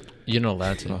 You're not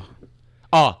allowed to.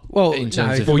 Oh, Well, in no,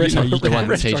 terms of the restaurant- the one that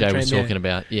restaurant TJ was tram, talking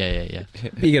about. Yeah.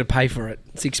 But you got to pay for it.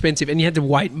 It's expensive, and you had to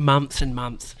wait months and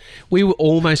months. We were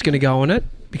almost going to go on it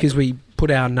because we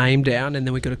put our name down, and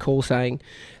then we got a call saying,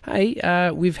 "Hey,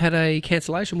 we've had a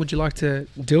cancellation. Would you like to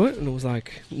do it?" And it was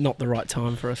like not the right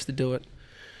time for us to do it,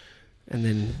 and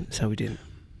then so we didn't.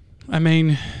 I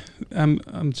mean,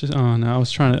 I'm just. Oh no, I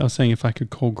was seeing if I could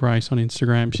call Grace on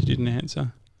Instagram. She didn't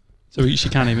answer, so she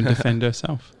can't even defend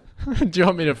herself. Do you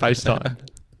want me to FaceTime?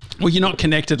 Well, you're not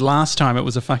connected. Last time it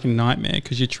was a fucking nightmare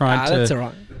because you tried to. That's all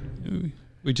right.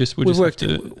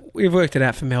 We've worked it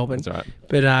out for Melbourne. That's all right.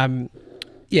 But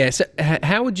yeah. So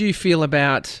how would you feel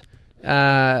about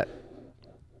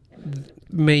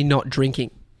me not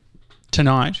drinking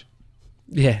tonight.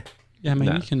 Yeah. Yeah, I mean,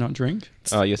 No. you cannot drink.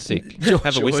 Oh, you're sick. George.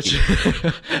 Have a whiskey.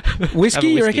 Whiskey,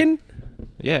 you reckon?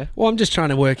 Yeah. Well, I'm just trying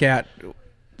to work out.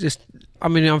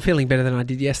 I'm feeling better than I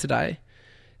did yesterday.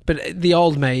 But the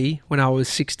old me, when I was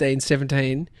 16,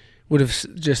 17, would have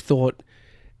just thought,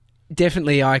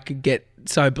 definitely I could get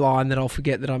so blind that I'll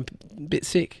forget that I'm a bit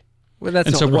sick. Well, that's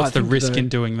And not so the what's right the thing to risk do. in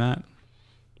doing that?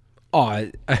 Oh,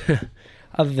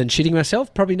 other than shitting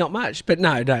myself, probably not much. But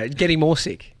no, getting more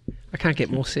sick. I can't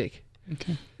get more sick.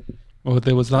 Okay. Well,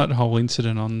 there was that whole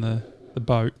incident on the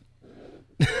boat.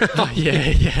 Oh,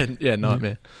 yeah,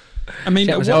 nightmare. I mean,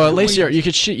 That was- Oh, at least you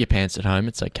could shit your pants at home.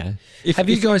 It's okay. Have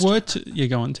you guys- were to, you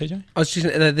go on, TJ? I was just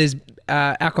there's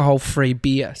alcohol-free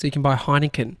beer, so you can buy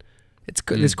Heineken.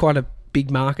 There's quite a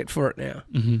big market for it now.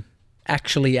 Mm-hmm.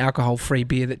 Actually, alcohol-free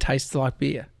beer that tastes like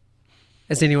beer.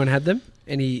 Has anyone had them?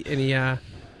 Any? I'd Any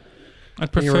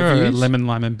prefer reviews? lemon,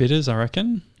 lime, and bitters, I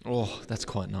reckon. Oh, that's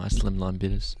quite nice. Lemon lime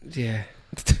bitters. Yeah.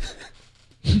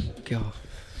 God.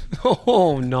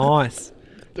 Oh, nice.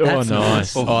 Nice. That's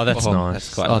nice. Oh, that's Oh, nice.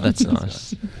 that's quite Oh, nice.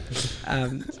 that's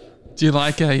nice. Do you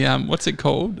like a what's it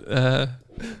called? A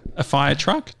fire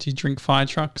truck? Do you drink fire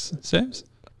trucks, Sebs?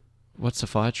 What's a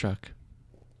fire truck?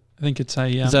 I think it's a.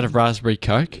 Is that a raspberry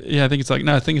Coke? Yeah, I think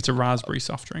it's a raspberry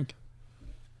soft drink.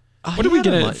 Oh, What do we I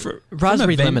get don't it like- for- from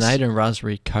raspberry events? lemonade and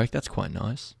raspberry Coke. That's quite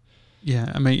nice.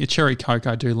 Yeah, I mean, a cherry Coke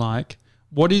I do like.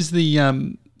 What is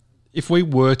the if we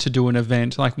were to do an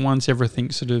event, like once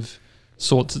everything sort of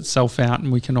sorts itself out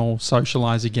and we can all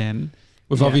socialise again,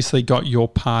 we've Yeah. obviously got your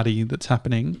party that's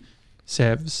happening,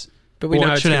 Sevs. But we What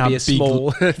know it's should going to our be a big-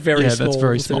 small, very Yeah, small. that's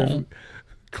very sort of small.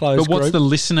 Closed But what's group. the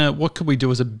listener? What could we do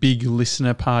as a big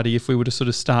listener party if we were to sort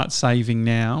of start saving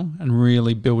now and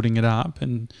really building it up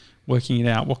and working it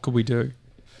out? What could we do?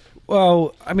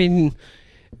 Well, I mean,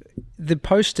 the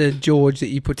poster, George, that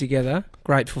you put together,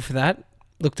 grateful for that.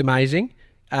 Looked amazing.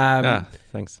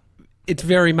 Thanks. It's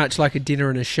very much like a dinner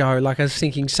and a show. Like I was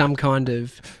thinking some kind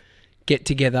of get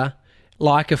together,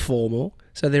 like a formal.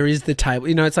 So there is the table.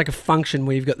 You know, it's like a function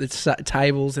where you've got the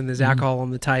tables and there's alcohol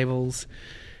on the tables.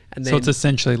 And then, So it's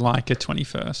essentially like a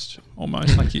 21st,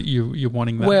 almost like you're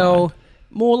wanting that. well, vibe.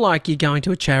 more like you're going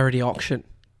to a charity auction.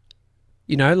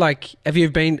 You know, like have you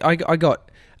been? I got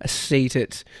a seat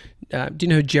at. Do you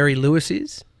know who Jerry Lewis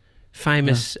is?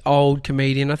 Famous old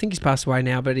comedian. I think he's passed away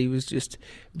now, but he was just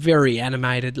very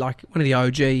animated, like one of the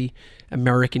OG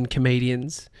American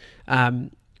comedians.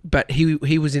 But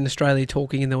he was in Australia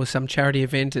talking, and there was some charity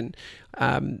event, and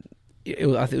it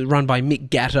was run by Mick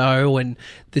Gatto, and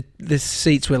the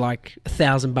seats were like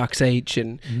 $1,000 each,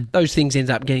 and those things end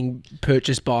up getting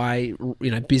purchased by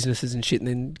businesses and shit, and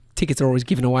then tickets are always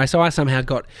given away. So I somehow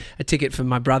got a ticket for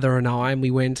my brother and I, and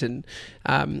we went and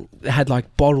had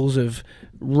like bottles of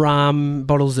rum,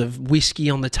 bottles of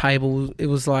whiskey on the table. It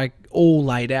was like all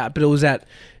laid out, but it was at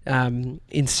Docklands,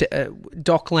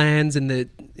 and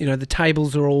the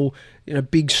tables are all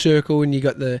big circle, and you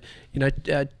got the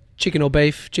chicken or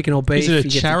beef. Is it you a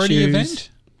get to charity choose. event?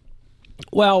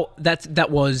 Well,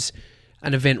 that was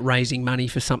an event raising money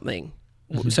for something.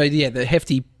 So yeah, the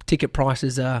hefty ticket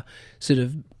prices are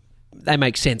they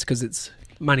make sense because it's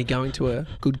money going to a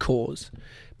good cause.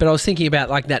 But I was thinking about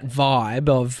like that vibe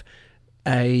of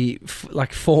a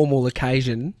formal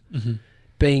occasion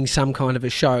being some kind of a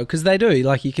show, because they do,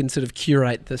 like, you can sort of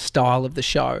curate the style of the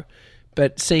show.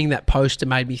 But seeing that poster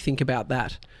made me think about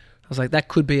that. I was like, that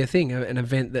could be a thing, an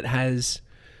event that has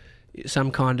some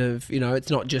kind of,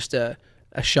 it's not just a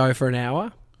show for an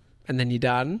hour and then you're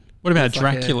done. What about It's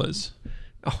like Dracula's?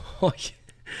 I've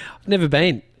never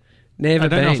been. I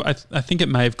don't know. I think it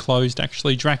may have closed,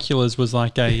 actually. Dracula's was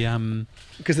like a...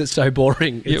 because it's so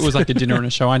boring. it was like a dinner and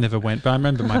a show. I never went, but I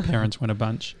remember my parents went a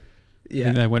bunch. I think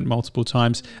Yeah. they went multiple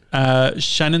times.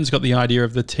 Shannon's got the idea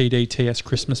of the TDTS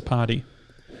Christmas party.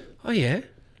 Oh, yeah.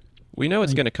 We know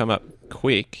it's going to come up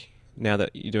quick. now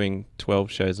that you're doing 12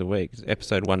 shows a week?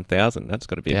 Episode 1000, that's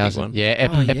got to be a big one. Yeah,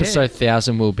 episode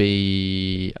 1000 will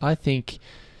be, I think,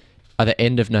 either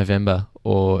end of November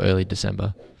or early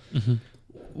December. Mm-hmm.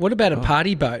 What about a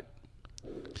party boat?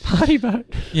 Party boat.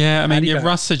 Yeah, I mean, Party boat.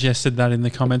 Russ suggested that in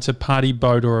the comments, a party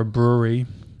boat or a brewery.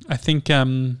 I think, I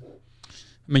mean,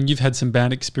 you've had some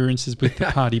bad experiences with the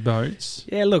party boats.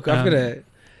 Yeah, look, I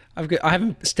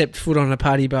haven't stepped foot on a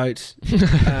party boat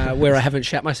where I haven't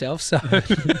shat myself. So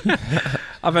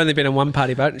I've only been on one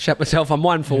party boat and shat myself. I'm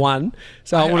 1 for 1.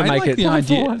 So I want to make like it the 1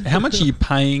 for idea. 1. How much are you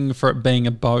paying for it being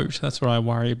a boat? That's what I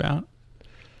worry about.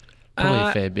 Probably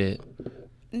a fair bit.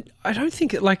 I don't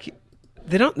think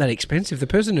they're not that expensive. The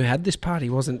person who had this party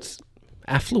wasn't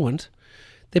affluent.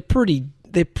 They're pretty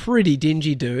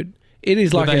dingy, dude. It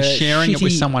is Were like they sharing it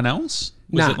with shitty- someone else?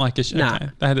 Was Nah, it like nah.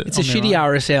 They had it It's a on their shitty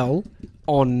own? RSL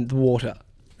on the water.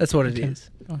 That's what it is.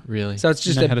 Really? So it's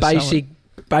just know a how to sell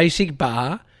basic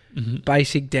bar, Mm-hmm.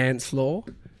 basic dance floor,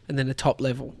 and then a top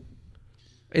level.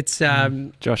 It's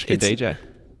Josh can DJ.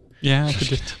 Yeah, I could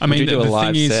just. I Would mean, you do a the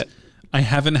live thing is, set? I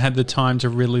haven't had the time to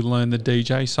really learn the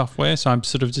DJ software, so I'm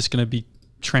sort of just going to be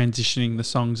transitioning the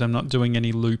songs. I'm not doing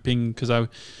any looping because I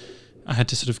had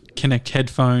to sort of connect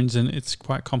headphones, and it's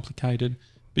quite complicated.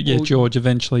 But yeah, Well- George,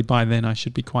 eventually by then I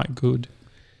should be quite good.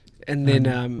 and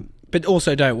then but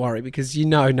also don't worry because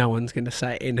no one's going to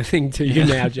say anything to you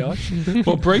now, Josh.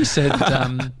 Well, Bree said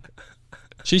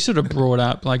she sort of brought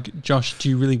up like, Josh, do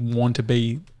you really want to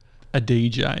be a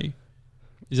DJ?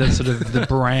 Is that sort of the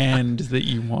brand that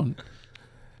you want?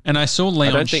 And I saw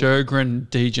Leon don't think- Shergren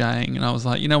DJing, and I was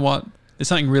like, you know what? There's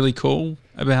something really cool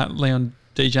about Leon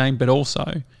DJing, but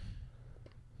also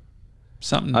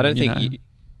something. I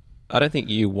don't think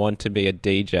you want to be a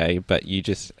DJ, but you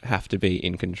just have to be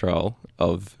in control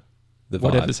of the vibe.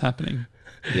 whatever's happening.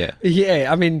 Yeah. Yeah,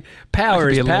 I mean, power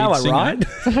I could be is a lead power, singer.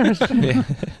 right? Yeah.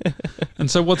 And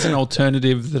so, what's an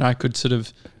alternative that I could sort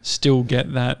of still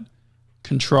get that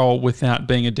control without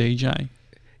being a DJ?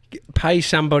 Pay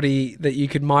somebody that you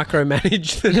could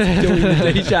micromanage that's doing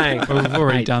the DJing. Well, we've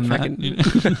already Mate, done that. fucking- You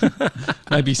know.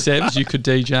 Maybe Sebs, you could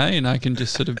DJ, and I can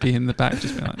just sort of be in the back,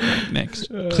 just be like, next,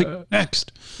 click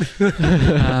next.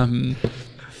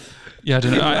 Yeah, I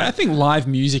don't know. I think live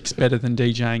music's better than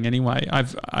DJing anyway.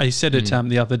 I said it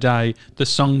the other day. The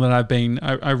song that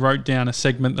I wrote down a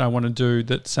segment that I want to do.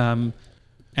 That's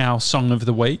our song of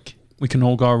the week. We can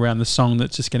all go around the song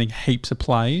that's just getting heaps of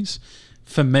plays.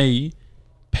 For me,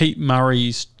 Pete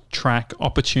Murray's track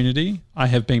Opportunity, I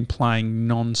have been playing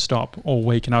non-stop all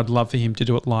week, and I'd love for him to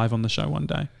do it live on the show one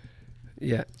day.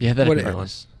 Yeah. Yeah, that'd be What-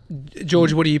 nice.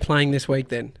 George, what are you playing this week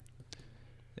then?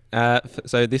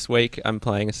 So this week I'm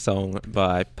playing a song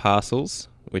by Parcels,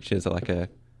 which is like a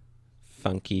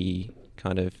funky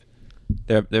kind of.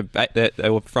 They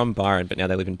were from Byron, but now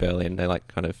they live in Berlin. They like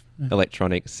kind of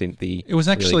electronic synthy. It was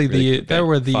actually really good they band.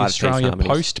 were the 5-piece Australia harmonies.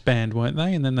 Post band, weren't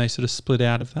they? And then they sort of split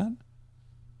out of that.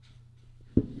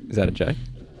 Is that a joke?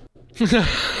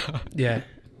 Yeah.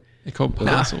 They're called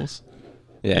Parcels.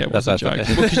 Yeah, it that's was a what joke. I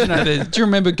thought. Well, 'cause, you know, do you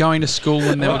remember going to school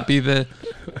when there would be the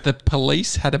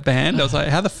police had a band? I was like,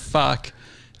 how the fuck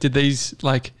did these,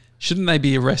 like, shouldn't they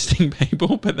be arresting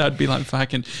people? But they'd be like,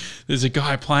 fucking, there's a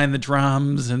guy playing the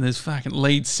drums and there's fucking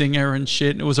lead singer and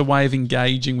shit. And it was a way of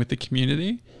engaging with the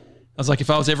community. I was like,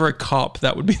 if I was ever a cop,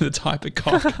 that would be the type of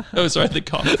cop. Oh, sorry, the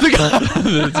cop.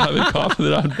 The type of cop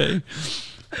that I'd be.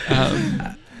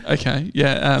 Okay,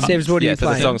 yeah. Sebs, what are you So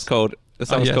playing? the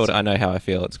song's yes. called I Know How I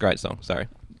Feel. It's a great song. Sorry,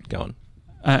 go on.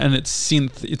 And it's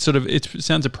synth. It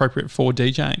sounds appropriate for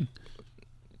DJing.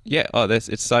 Yeah,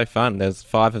 it's so fun. There's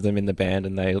 5 of them in the band,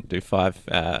 and they do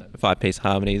 5-piece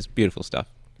harmonies. Beautiful stuff.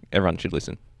 Everyone should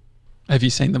listen. Have you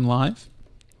seen them live?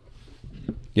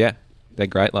 Yeah, they're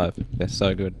great live. They're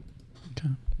so good. Okay,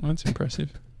 well, that's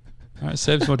impressive. All right,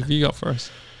 Sebs, what have you got for us?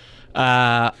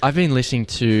 I've been listening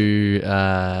to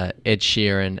Ed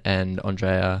Sheeran and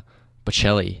Andrea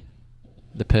Bocelli,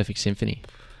 The Perfect Symphony.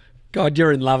 God,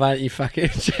 you're in love, aren't you? Fucking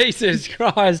Jesus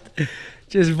Christ!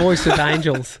 Just voice of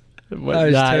angels.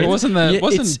 Those two. Wasn't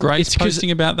it's Grace 'cause-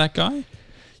 posting about that guy?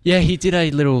 Yeah, he did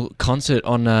a little concert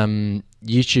on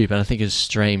YouTube, and I think it was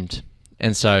streamed.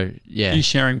 And so, yeah. Are you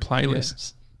sharing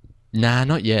playlists? Nah,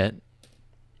 not yet.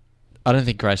 I don't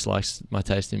think Grace likes my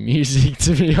taste in music,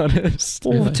 to be honest.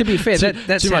 Well, to be fair, that Too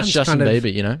much sounds Justin kind of,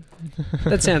 Bieber, you know?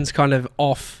 that sounds kind of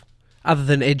off. Other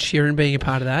than Ed Sheeran being a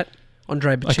part of that,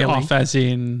 Andre Like Bocelli, off as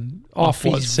in off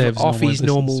what Sebs off normally his listens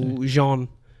normal to. genre.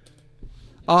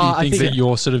 Do you think that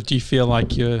you're sort of, do you feel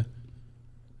like you're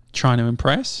trying to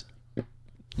impress?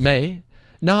 Me?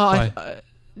 No, Why?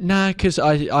 because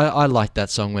I liked that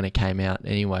song when it came out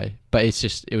anyway. But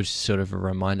it was sort of a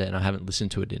reminder, and I haven't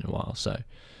listened to it in a while. So,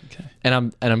 Okay.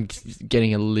 And I'm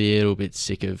getting a little bit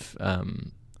sick of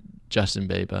Justin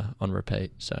Bieber on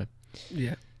repeat. So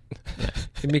Yeah.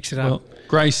 You mix it up. Well,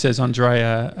 Grace says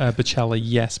Andrea Bocelli,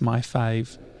 yes, my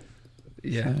fave.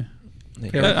 Yeah. So,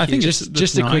 Very I think cute.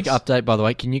 just a quick nice. update, by the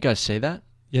way. Can you guys see that?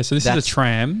 Yeah, so this is a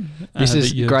tram. This is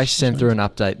that you've Grace sent through shown. an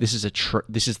update.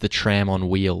 This is the tram on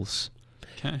wheels.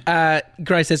 Okay.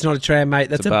 Grace, that's not a tram, mate.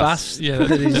 That's It's a a bus. bus. Yeah, that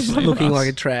that's is definitely a looking bus. like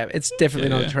a tram. It's definitely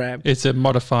not a tram. It's a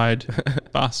modified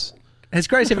bus. Has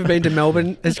Grace ever been to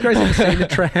Melbourne? Has Grace ever seen a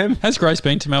tram? Has Grace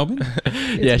been to Melbourne? Yeah,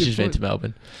 a good she's been point. to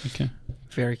Melbourne. Okay.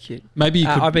 Very cute. Maybe you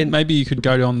could. I've been- Maybe you could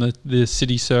go on the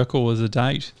city circle as a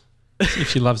date if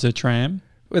she loves her tram.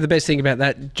 Well, the best thing about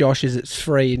that, Josh, is it's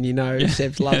free, and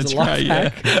Seb loves that's a life right,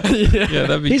 hack. Yeah,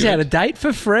 that'd be He's good. had a date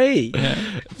for free. Yeah.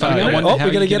 Fuck, We're I gonna, wonder we're how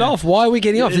going to you're get gonna- off. Why are we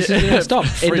getting off? This is going to stop.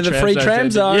 Into the free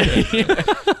tram zone.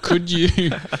 Could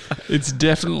you? It's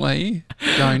definitely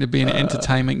going to be an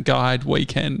entertainment guide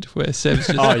weekend where Seb's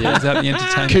just Oh, yeah. pulls out the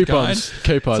entertainment Coupons. guide.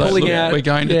 Coupons. It's like, Pulling look, out- we're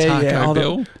going to yeah, Taco yeah.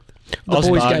 Bill. The Aussie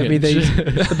boys gave me bargains.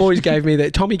 these. The boys gave me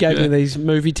that. Tommy gave Yeah. me these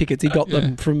movie tickets. He got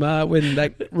them from when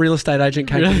that real estate agent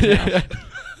came to his house.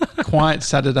 Quiet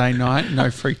Saturday night, no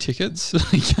free tickets.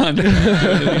 You can't do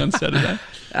anything on Saturday.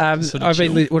 Sort of I've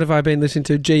been. chill. What have I been listening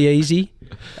to? G-Eazy.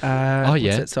 Oh, yeah.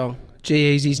 What's that song?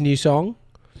 G-Eazy's new song.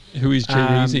 Who is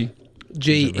G-Eazy?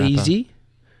 G-Eazy.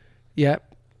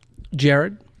 Yep.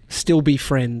 Jared. Still Be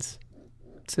Friends.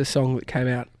 It's a song that came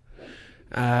out.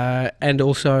 And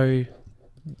also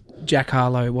Jack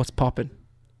Harlow, What's Poppin'?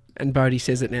 And Bodie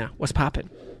says it now. What's poppin'?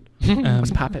 What's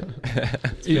poppin'?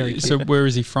 very So cute. where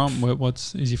is he from?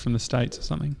 Is he from the States or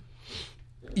something?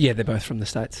 Yeah, they're both from the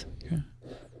States. Okay.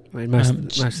 I mean, most, Um,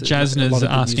 most a lot Jasna's of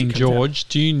the asking music comes out. George,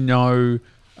 do you know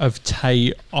of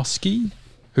Tay Oski,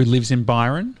 who lives in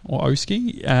Byron, or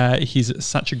Oski? He's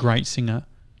such a great singer.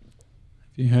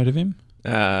 Have you heard of him?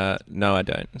 No, I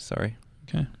don't. Sorry.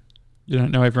 Okay. You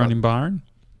don't know everyone in Byron?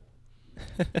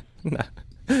 No,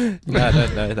 I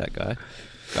don't know that guy.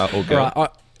 Or girl. Right,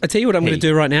 I tell you what I'm going to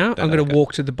do right now. I'm going to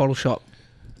walk to the bottle shop.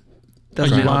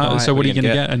 Doesn't You matter. are, I'll so buy what are it. you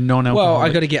going to get? A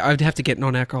non-alcoholic? Well, I'd have to get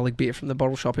non-alcoholic beer from the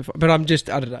bottle shop. But I'm just,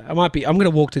 I don't know. I'm going to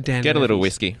walk to Dan. Get a little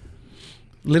Murphy's. whiskey.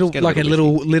 Little, Just get a like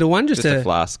little a little one, Just a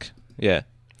flask. Yeah.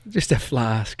 just a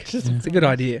flask. It's Yeah. a good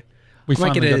idea. We I might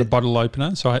finally get got a- a bottle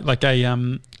opener, so I like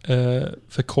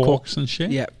for corks and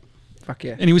shit. Yeah. Fuck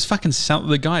yeah. And he was fucking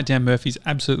the guy at Dan Murphy's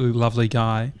absolutely lovely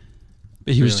guy,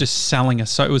 but he was Really? just selling us.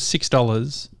 So it was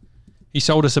 $6. He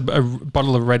sold us a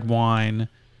bottle of red wine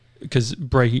because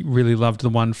Bree really loved the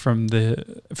one from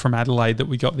Adelaide that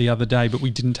we got the other day, but we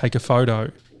didn't take a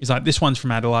photo. He's like, this one's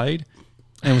from Adelaide,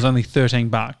 and it was only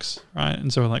 $13, right?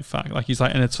 And so we're like, fuck, like he's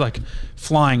like, and it's like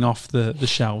flying off the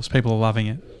shelves. People are loving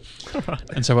it,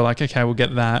 and so we're like, okay, we'll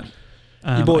get that. You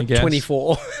I bought guess.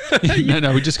 24.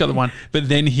 No, we just got the one. But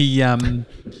then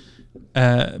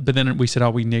but then we said, oh,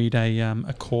 we need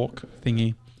a cork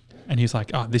thingy. And he's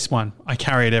like, oh, this one. I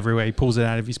carry it everywhere. He pulls it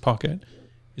out of his pocket.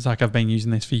 He's like, I've been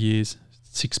using this for years.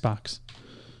 $6.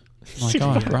 I'm like,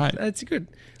 oh, great. That's good.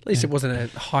 At least Yeah. it wasn't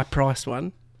a high-priced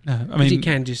one. No, I 'Cause mean, you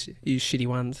can just use shitty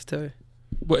ones too.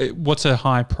 what's a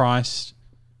high price?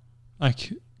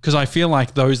 Like, because I feel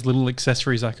like those little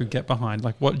accessories I could get behind.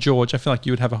 Like what, George? I feel like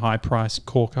you would have a high price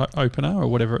cork opener or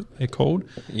whatever they're called.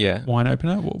 Yeah. Wine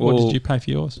opener. What Well, did you pay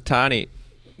for yours? Tani.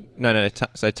 No.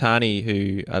 So Tani,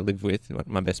 who I live with,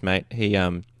 my best mate,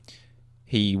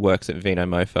 he works at Vino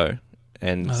Mofo,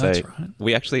 and Oh, so that's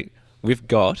right. we've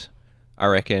got, I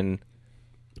reckon,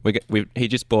 he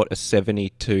just bought a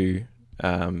 72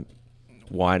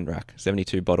 wine rack,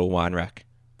 72 bottle wine rack,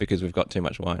 because we've got too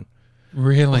much wine.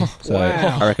 Really? So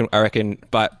Wow. I reckon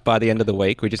by the end of the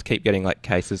week, we just keep getting like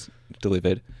cases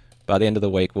delivered. By the end of the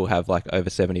week, we'll have like over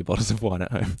 70 bottles of wine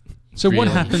at home. So what Really?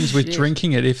 happens with Shit.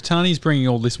 drinking it? If Tani's bringing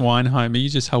all this wine home, are you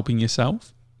just helping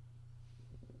yourself?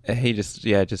 He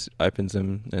just opens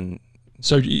them and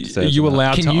So are Serves you them up.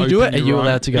 allowed Can to you open do it? Are your you own-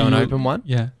 allowed to go are and you- open one?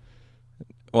 Yeah.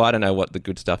 well, I don't know what the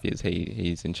good stuff is.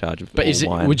 He's in charge of But all is it?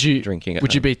 wine Would you drinking at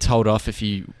Would you home. be told off if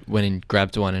you went and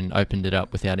grabbed one and opened it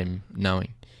up without him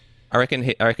knowing? I reckon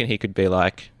he could be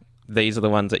like, these are the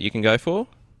ones that you can go for,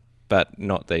 but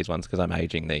not these ones because I'm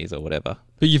aging these or whatever.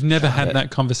 But you've never had Yeah.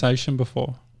 that conversation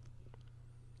before.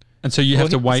 And so you Well, have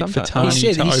to he- wait for sometimes- Tani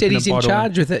He to open said he's a in bottle.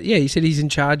 charge with it. Yeah, he said he's in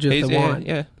charge of He's the wine.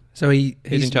 yeah. So he's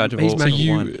in charge of all- So making-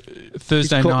 you wine.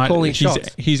 Thursday He's night calling shots.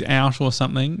 he's out or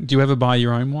something. Do you ever buy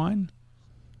your own wine?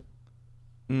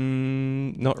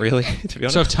 Not really, to be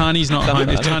honest. So if Tani's not home,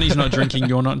 if Sometimes. Tani's not drinking,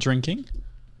 you're not drinking.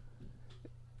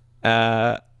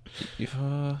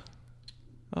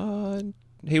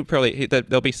 He'll probably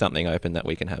there'll be something open that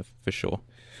we can have for sure.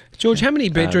 George, how many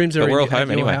bedrooms but are we're all in at home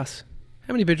your anyway. house?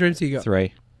 How many bedrooms do you got?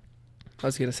 3. I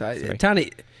was going to say, 3.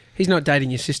 Tani, he's not dating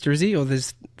your sister, is he? Or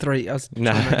there's 3? I was trying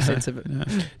to make sense of it. No.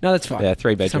 No, that's fine. Yeah,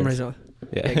 3 For some bedrooms. reason,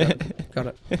 Yeah. got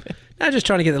it. No, just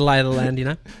trying to get the lay of the land,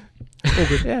 All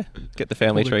good. Yeah. Get the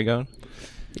family All good. tree going.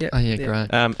 Yeah. Oh, yeah, great.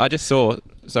 I just saw.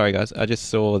 Sorry, guys. I just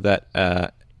saw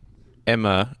that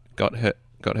Emma got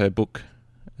her book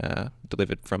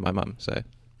delivered from my mum. So. there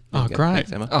Oh, you go. great.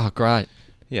 Thanks, Emma. Oh, great.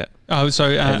 Yeah. Oh, so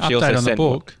And she also update on the sent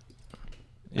book.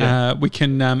 Yeah. We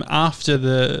can after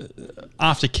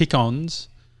kick-ons,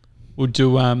 we'll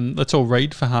do. Let's all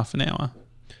read for half an hour.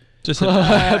 Just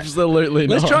Absolutely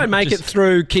Let's not. try and make it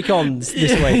through kick-ons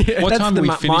this week. what That's time are we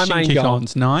my finishing main goal.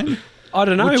 kick-ons? 9. I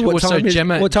don't know. Which- What so time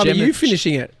Gemma- are you Gemma-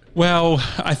 finishing it? Well,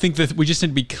 I think that we just need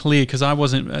to be clear because I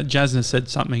wasn't. Jasna said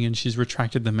something and she's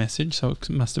retracted the message, so it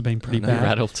must have been pretty no. bad.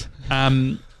 Rattled.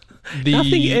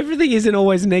 Everything isn't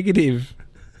always negative.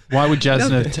 Why would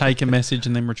Jasna take a message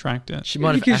and then retract it? She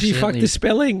might have Because she fucked accidentally the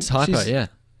spelling. typo, She's yeah.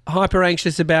 hyper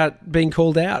anxious about being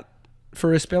called out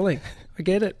for her spelling. I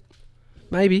get it.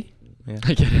 Maybe.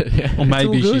 I get it, yeah. Or maybe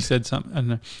all she good. said something. I don't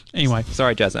know. Anyway,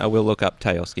 Sorry, Jasmine. I will look up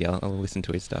Tayoski. I'll listen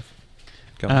to his stuff.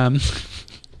 Go on.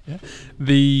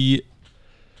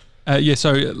 yeah.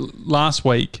 So last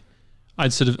week, I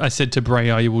said to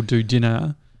Brea, "You will do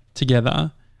dinner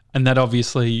together," and that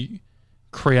obviously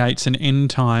creates an end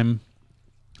time.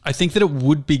 I think that it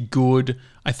would be good.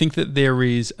 I think that there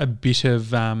is a bit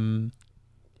of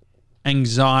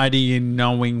anxiety in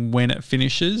knowing when it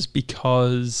finishes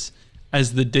because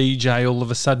as the DJ, all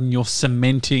of a sudden you're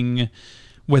cementing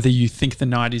whether you think the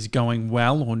night is going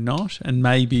well or not. And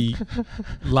maybe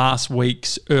last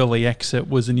week's early exit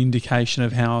was an indication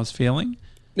of how I was feeling.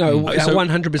 No, So-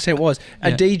 100% was. A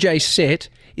Yeah. DJ set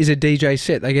is a DJ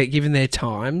set. They get given their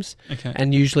times, Okay.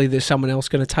 and usually there's someone else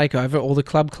going to take over or the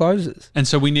club closes. And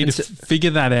so we need And to so-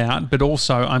 figure that out. But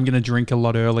also, I'm going to drink a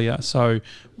lot earlier. So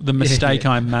the mistake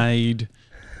yeah. I made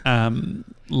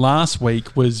last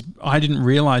week was I didn't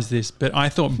realize this, but I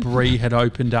thought Brie had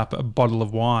opened up a bottle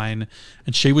of wine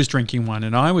and she was drinking one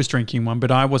and I was drinking one,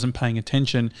 but I wasn't paying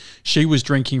attention. She was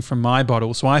drinking from my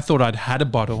bottle. So I thought I'd had a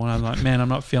bottle and I'm like, man, I'm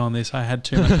not feeling this. I had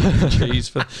too much fucking cheese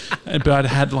but I'd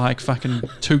had like fucking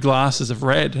 2 glasses of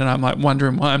red and I'm like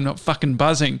wondering why I'm not fucking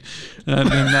buzzing.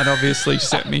 And then that obviously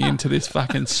set me into this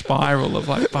fucking spiral of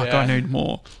like, fuck, I need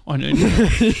more. I need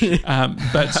more.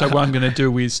 But so what I'm going to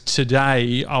do is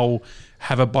today I'll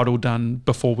have a bottle done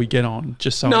before we get on,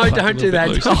 just so No, it's like don't a do little that.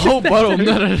 bit loose. A whole bottle.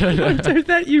 No. Don't do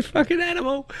that, you fucking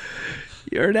animal.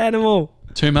 You're an animal.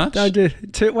 Too much? Don't do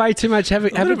way too much. Have a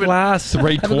glass.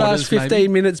 Three have a glass quarters, 15 maybe.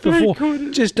 minutes before.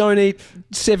 Just don't eat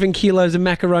 7 kilos of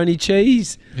macaroni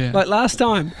cheese Yeah. like last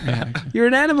time. Yeah, okay. You're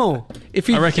an animal. If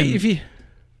you, I reckon- If you,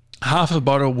 Half a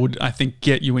bottle would, I think,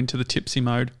 get you into the tipsy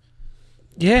mode.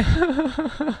 yeah.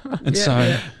 And Yeah, so,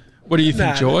 yeah. what do you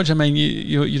think, Nah. George? I mean,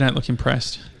 you don't look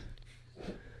impressed.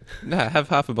 No, have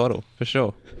half a bottle for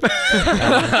sure.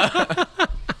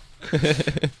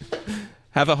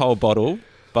 Have a whole bottle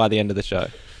by the end of the show.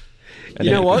 And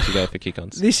You then know what? You go for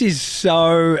kick-ons. This is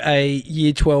so a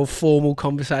year 12 formal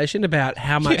conversation about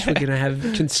how much we're going to have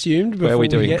consumed before Where are we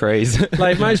doing get. praise?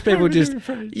 Like most people just,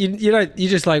 you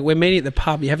just like, we're meeting at the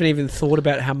pub. You haven't even thought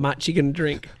about how much you're going to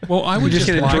drink. Well, I would You're just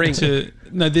just gonna like drink. to.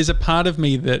 No, there's a part of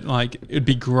me that like it'd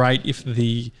be great if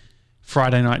the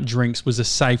Friday night drinks was a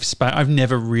safe space. I've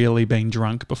never really been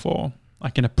drunk before,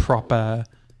 like in a proper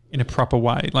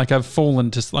way. Like I've fallen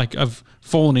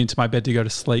into my bed to go to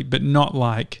sleep, but not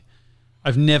like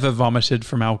I've never vomited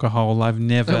from alcohol. I've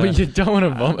never. Well, you don't want to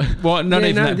vomit. Well, not Yeah,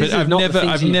 even no, that, this but is I've not the never,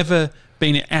 things I've you- never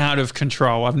been out of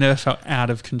control. I've never felt out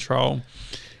of control.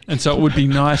 And so it would be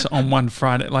nice on one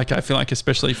Friday, like I feel like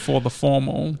especially for the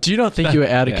formal. Do you not think you were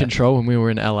out of Yeah. control when we were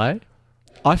in LA?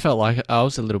 I felt like I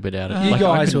was a little bit out of. You like,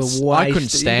 guys I were couldn't, I couldn't wasted.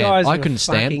 You stand. guys I were couldn't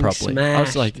stand fucking properly. I was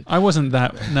smashed. like, I wasn't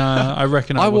that, no, I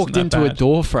reckon I I wasn't walked that into a bad.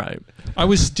 door frame. I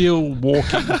was still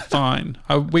walking fine.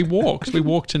 We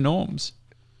walked to Norm's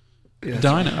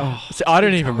diner. Oh, See, I don't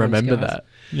good even times, remember guys. that.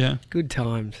 Yeah. Good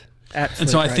times. Absolutely. And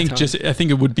so I great think times. I think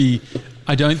it would be,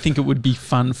 I don't think it would be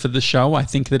fun for the show. I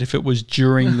think that if it was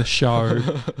during the show,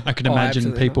 I could Oh, imagine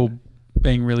absolutely people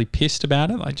being really pissed about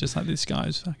it. Like just like this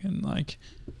guy's fucking like,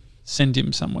 send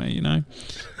him somewhere, you know?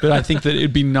 But I think that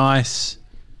it'd be nice.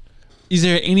 Is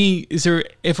there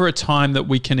ever a time that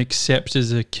we can accept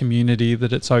as a community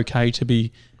that it's okay to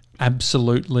be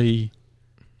absolutely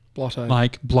Blotto.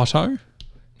 like blotto?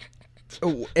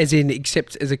 Oh, as in,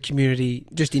 except as a community,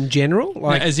 just in general?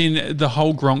 Like, As in the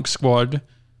whole Gronk squad,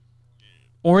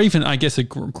 or even I guess a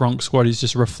Gronk squad is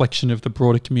just a reflection of the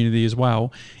broader community as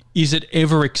well. Is it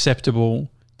ever acceptable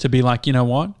to be like, you know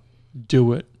what?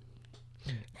 Do it.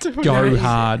 Go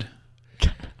hard.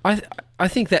 I I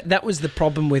think that was the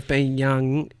problem with being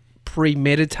young,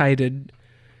 premeditated.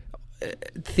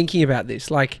 Thinking about this,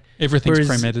 like everything's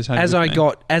premeditated. As I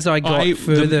got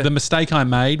further, the mistake I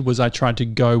made was I tried to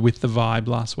go with the vibe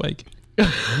last week.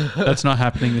 That's not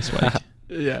happening this week.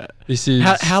 Yeah, this is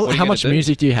how much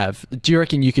music do you have? Do you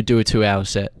reckon you could do a 2-hour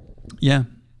set? Yeah,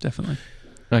 definitely.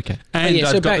 Okay, and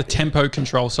I've got the tempo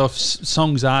control. So if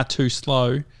songs are too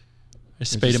slow, I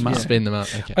speed them up. Speed them up.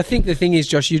 Okay. I think the thing is,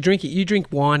 Josh, you drink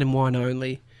wine and wine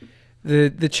only.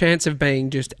 The chance of being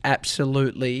just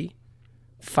absolutely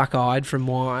fuck-eyed from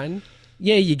wine,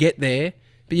 yeah, you get there,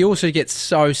 but you also get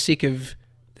so sick of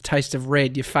the taste of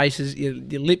red. Your faces, your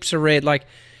lips are red. Like,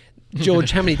 George,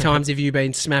 how many times have you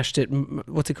been smashed at,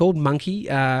 what's it called, Monkey,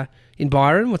 in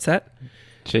Byron? What's that?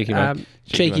 Cheeky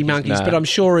monkeys. Nah. But I'm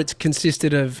sure it's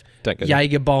consisted of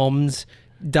Jaeger bombs,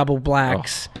 double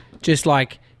blacks, just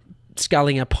like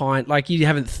sculling a pint. Like, you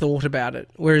haven't thought about it.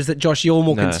 Whereas that, Josh, you're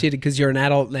more considered because you're an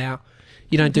adult now.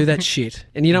 You don't do that shit,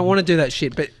 and you don't want to do that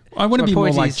shit. But I want to be more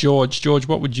like George. George,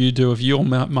 what would you do if you're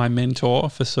my mentor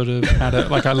for sort of how to,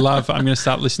 like, I'm going to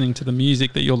start listening to the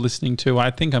music that you're listening to.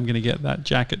 I think I'm going to get that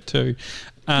jacket too.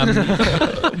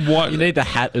 What you need the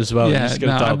hat as well. Yeah,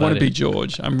 I want to be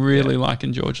George. I'm really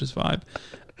liking George's vibe.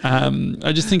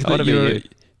 I just think that you're...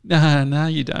 No,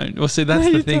 you don't. Well, see,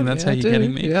 that's the thing. That's how you're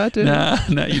getting me. Yeah, I do.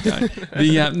 No, you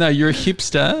don't. No, you're a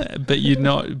hipster, but you're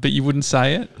not. But you wouldn't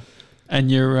say it, and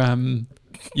you're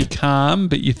calm,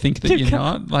 but you think that you're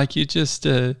not. Like, you're just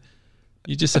a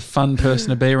fun person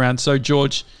to be around. So,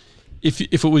 George, if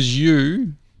it was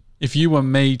you, if you were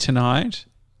me tonight,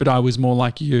 but I was more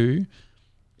like you,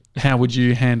 how would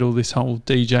you handle this whole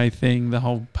DJ thing, the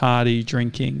whole party,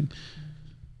 drinking?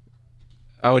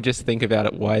 I would just think about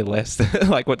it way less.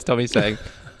 Like what Tommy's saying.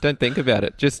 Don't think about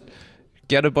it. Just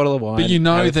get a bottle of wine. But you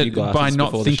know that by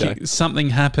not thinking, something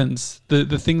happens.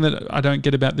 The thing that I don't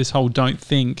get about this whole don't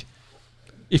think,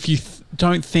 if you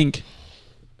don't think,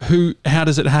 how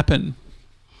does it happen?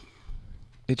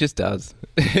 It just does.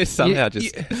 Somehow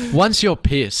once you're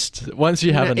pissed, once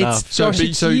you have enough.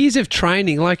 It's years of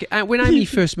training. Like when Amy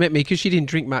first met me, because she didn't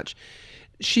drink much,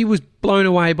 she was blown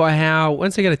away by how,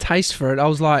 once I got a taste for it, I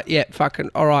was like, yeah,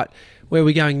 fucking, all right, where are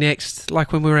we going next?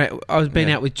 Like when I was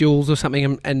out with Jules or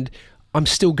something, and I'm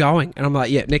still going. And I'm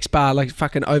like, yeah, next bar, like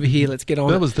fucking over here, let's get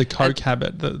on. That was the Coke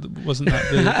habit. Wasn't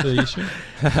that the issue?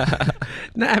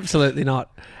 No, absolutely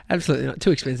not. Absolutely not.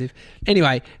 Too expensive.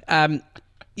 Anyway,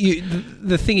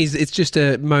 the thing is, it's just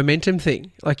a momentum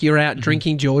thing. Like, you're out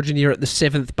drinking, George, and you're at the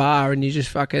 7th bar, and you just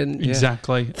fucking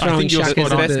exactly throwing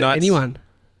shackles at anyone.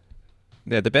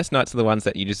 Yeah, the best nights are the ones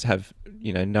that you just have,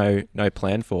 no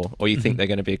plan for, or you think they're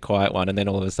going to be a quiet one, and then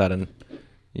all of a sudden,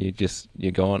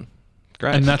 you're gone.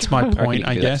 Great. And that's my point,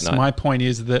 I guess. My point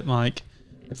is that, like,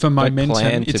 for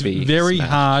momentum, it's very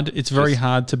hard. It's very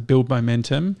hard to build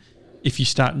momentum if you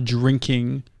start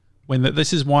drinking.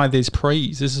 This is why there's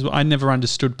pre's. I never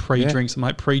understood pre-drinks. I'm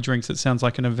like, pre-drinks, it sounds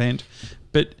like an event,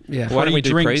 but why don't we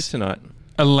do pre's tonight?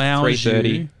 Allows 3:30.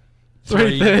 you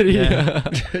 3:30.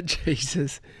 Yeah.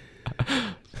 Jesus.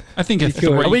 I think it's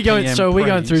 3 Are we going? PM So are we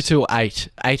going pre's. through till 8?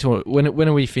 8 or when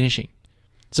are we finishing?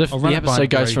 So if the episode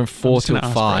goes from 4 till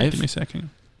 5. Give me a second.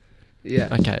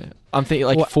 Yeah. Okay. I'm thinking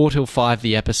like 4 till 5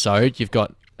 the episode. You've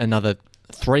got another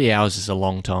 3 hours is a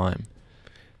long time.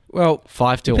 Well,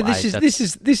 5 till 8. This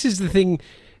is the thing.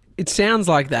 It sounds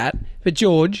like that, but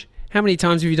George, how many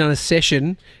times have you done a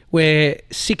session where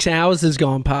 6 hours has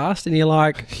gone past, and you're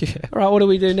like, all right, what do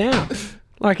we do now?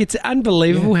 Like, it's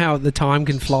unbelievable how the time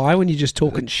can fly when you're just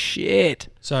talking shit.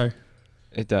 So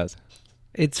it does.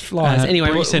 It flies. Anyway,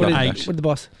 what said did 8. the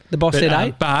boss? The boss said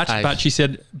 8. But she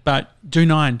said, but do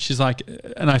 9. She's like,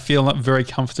 and I feel like very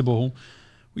comfortable.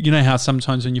 You know how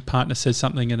sometimes when your partner says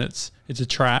something and it's a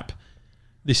trap.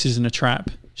 This isn't a trap.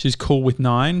 She's cool with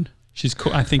 9. She's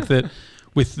cool. I think that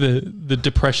with the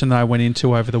depression that I went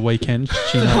into over the weekend,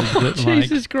 she knows that, like,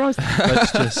 Jesus Christ.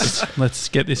 let's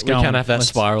get this going. We can't have that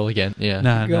spiral again. Yeah.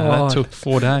 No, that took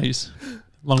 4 days.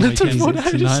 Long weekends.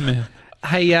 It's a nightmare.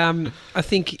 Hey, I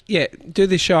think, do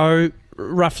the show.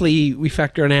 Roughly, we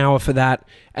factor an hour for that.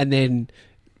 And then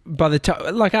by the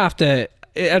time, like, after,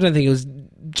 I don't think it was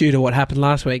due to what happened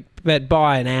last week, but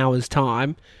by an hour's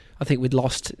time, I think we'd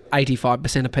lost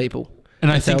 85% of people. And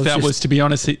I think that was, to be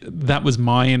honest, that was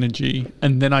my energy.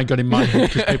 And then I got in my head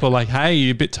because people are like, hey,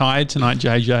 you're a bit tired tonight,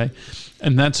 JJ.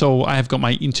 And that's all. I have got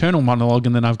my internal monologue,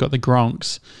 and then I've got the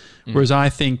gronks. Whereas I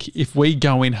think if we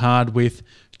go in hard with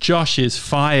Josh is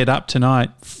fired up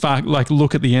tonight,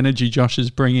 look at the energy Josh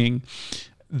is bringing,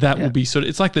 that will be sort of,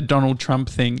 it's like the Donald Trump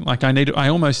thing. Like, I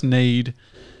almost need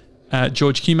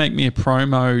George, can you make me a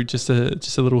promo, just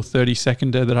a little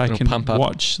 30-seconder that I can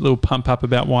watch, a little pump up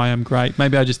about why I'm great?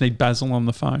 Maybe I just need Basil on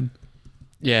the phone.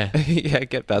 Yeah. Yeah,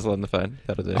 get Basil on the phone.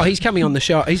 That'll do. Oh, he's coming on the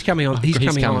show. He's coming on. He's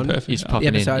coming on. Perfect. He's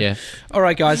popping in. Yeah. All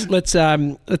right, guys. Let's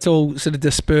all sort of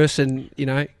disperse and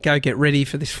go get ready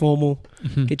for this formal.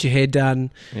 Mm-hmm. Get your hair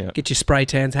done. Yeah. Get your spray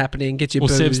tans happening. Get your. Well,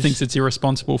 booze. Sebs thinks it's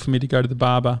irresponsible for me to go to the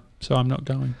barber, so I'm not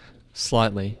going.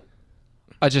 Slightly.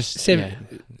 I just.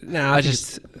 No, I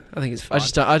think it's fine.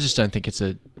 I just don't think it's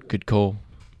a good call.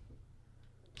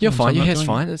 You're fine. Your hair's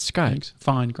fine. It's great. Thanks.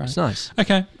 Fine, great. It's nice.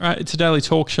 Okay, all right. It's a daily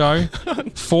talk show.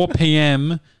 4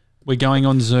 p.m. We're going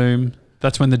on Zoom.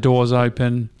 That's when the doors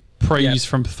open. Prees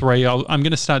from 3. I'm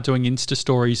going to start doing Insta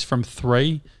stories from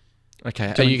 3.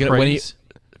 Okay. Are you going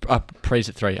to prees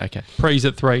at 3? Okay. Prees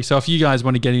at 3. So if you guys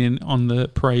want to get in on the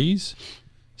prees,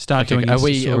 start doing Insta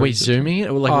stories. Are we zooming it?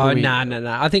 Or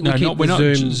No. I think we're not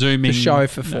zooming the show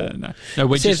for 4. No,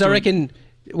 we're just. I reckon.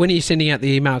 When are you sending out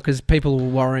the email? Because people were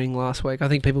worrying last week. I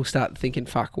think people start thinking,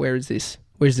 "Fuck, where is this?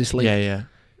 Where's this link?"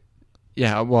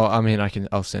 Yeah. Well, I mean,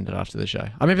 I'll send it after the show.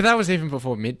 I mean, but that was even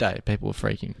before midday. People were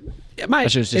freaking. Yeah,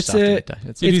 mate, it's after midday.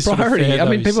 It's priority. Fair, I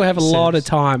mean, people have a lot of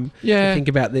time to think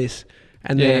about this,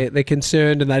 and they're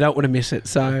concerned and they don't want to miss it.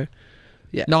 So,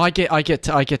 yeah. No, I get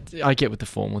with the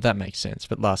formal. That makes sense.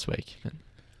 But last week,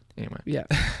 anyway. Yeah.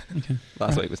 Okay.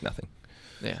 Last week was nothing.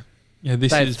 Yeah. Yeah,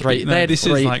 this is 3. This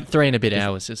is like 3 and a bit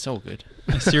hours. It's all good.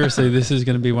 Seriously, this is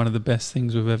going to be one of the best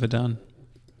things we've ever done.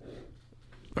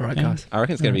 All right, guys. I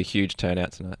reckon it's going to be a huge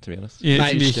turnout tonight. To be honest, yeah,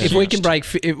 mate, if we can break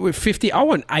 50, I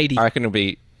want 80. I reckon it'll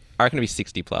be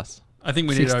 60 plus. I think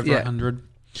we need over 100.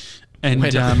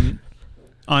 And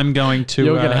I'm going to.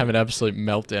 You're going to have an absolute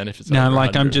meltdown if it's over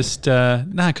 100. I'm just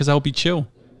because I'll be chill.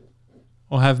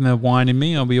 I'll have my wine in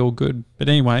me. I'll be all good. But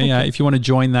anyway, if you want to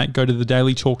join that, go to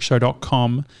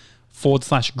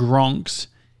thedailytalkshow.com/Gronks.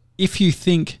 If you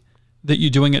think that you're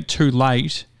doing it too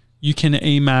late, you can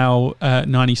email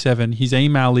 97. His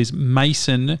email is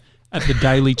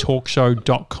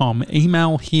mason@thedailytalkshow.com.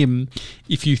 Email him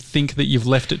if you think that you've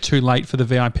left it too late for the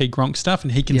VIP Gronk stuff,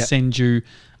 and he can send you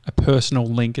a personal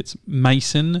link. It's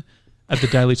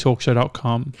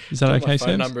mason@thedailytalkshow.com. Is that okay, Sam?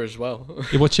 My phone number as well.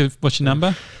 Yeah, what's your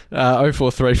number?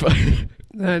 0435.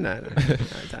 No,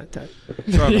 don't.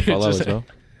 Throw up a follow as well.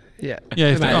 Yeah.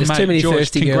 Yeah, mate, there's too many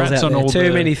thirsty girls out there.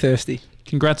 Too many thirsty.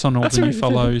 Congrats on all the new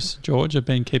follows, George. I've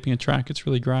been keeping a track. It's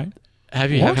really great.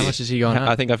 Have you? How much has he gone up?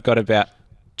 I think I've got about.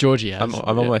 Georgie has. I'm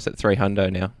almost at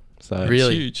 300 now. So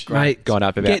really huge. Mate, gone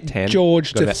up about 10. Get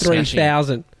George to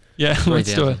 3,000. Yeah,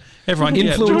 let's do it. Everyone,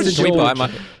 influence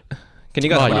George. Can you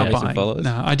guys buy me some followers?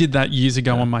 No, I did that years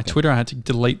ago on my Twitter. I had to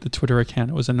delete the Twitter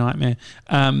account. It was a nightmare.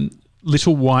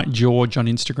 Little White George on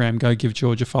Instagram. Go give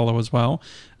George a follow as well.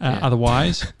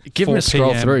 Otherwise, give him a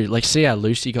scroll through. Like, see how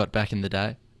loose he got back in the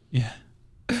day. Yeah,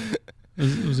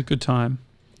 it was a good time.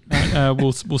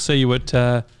 We'll see you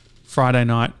at Friday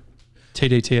night,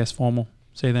 TDTS formal.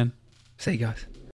 See you then. See you guys.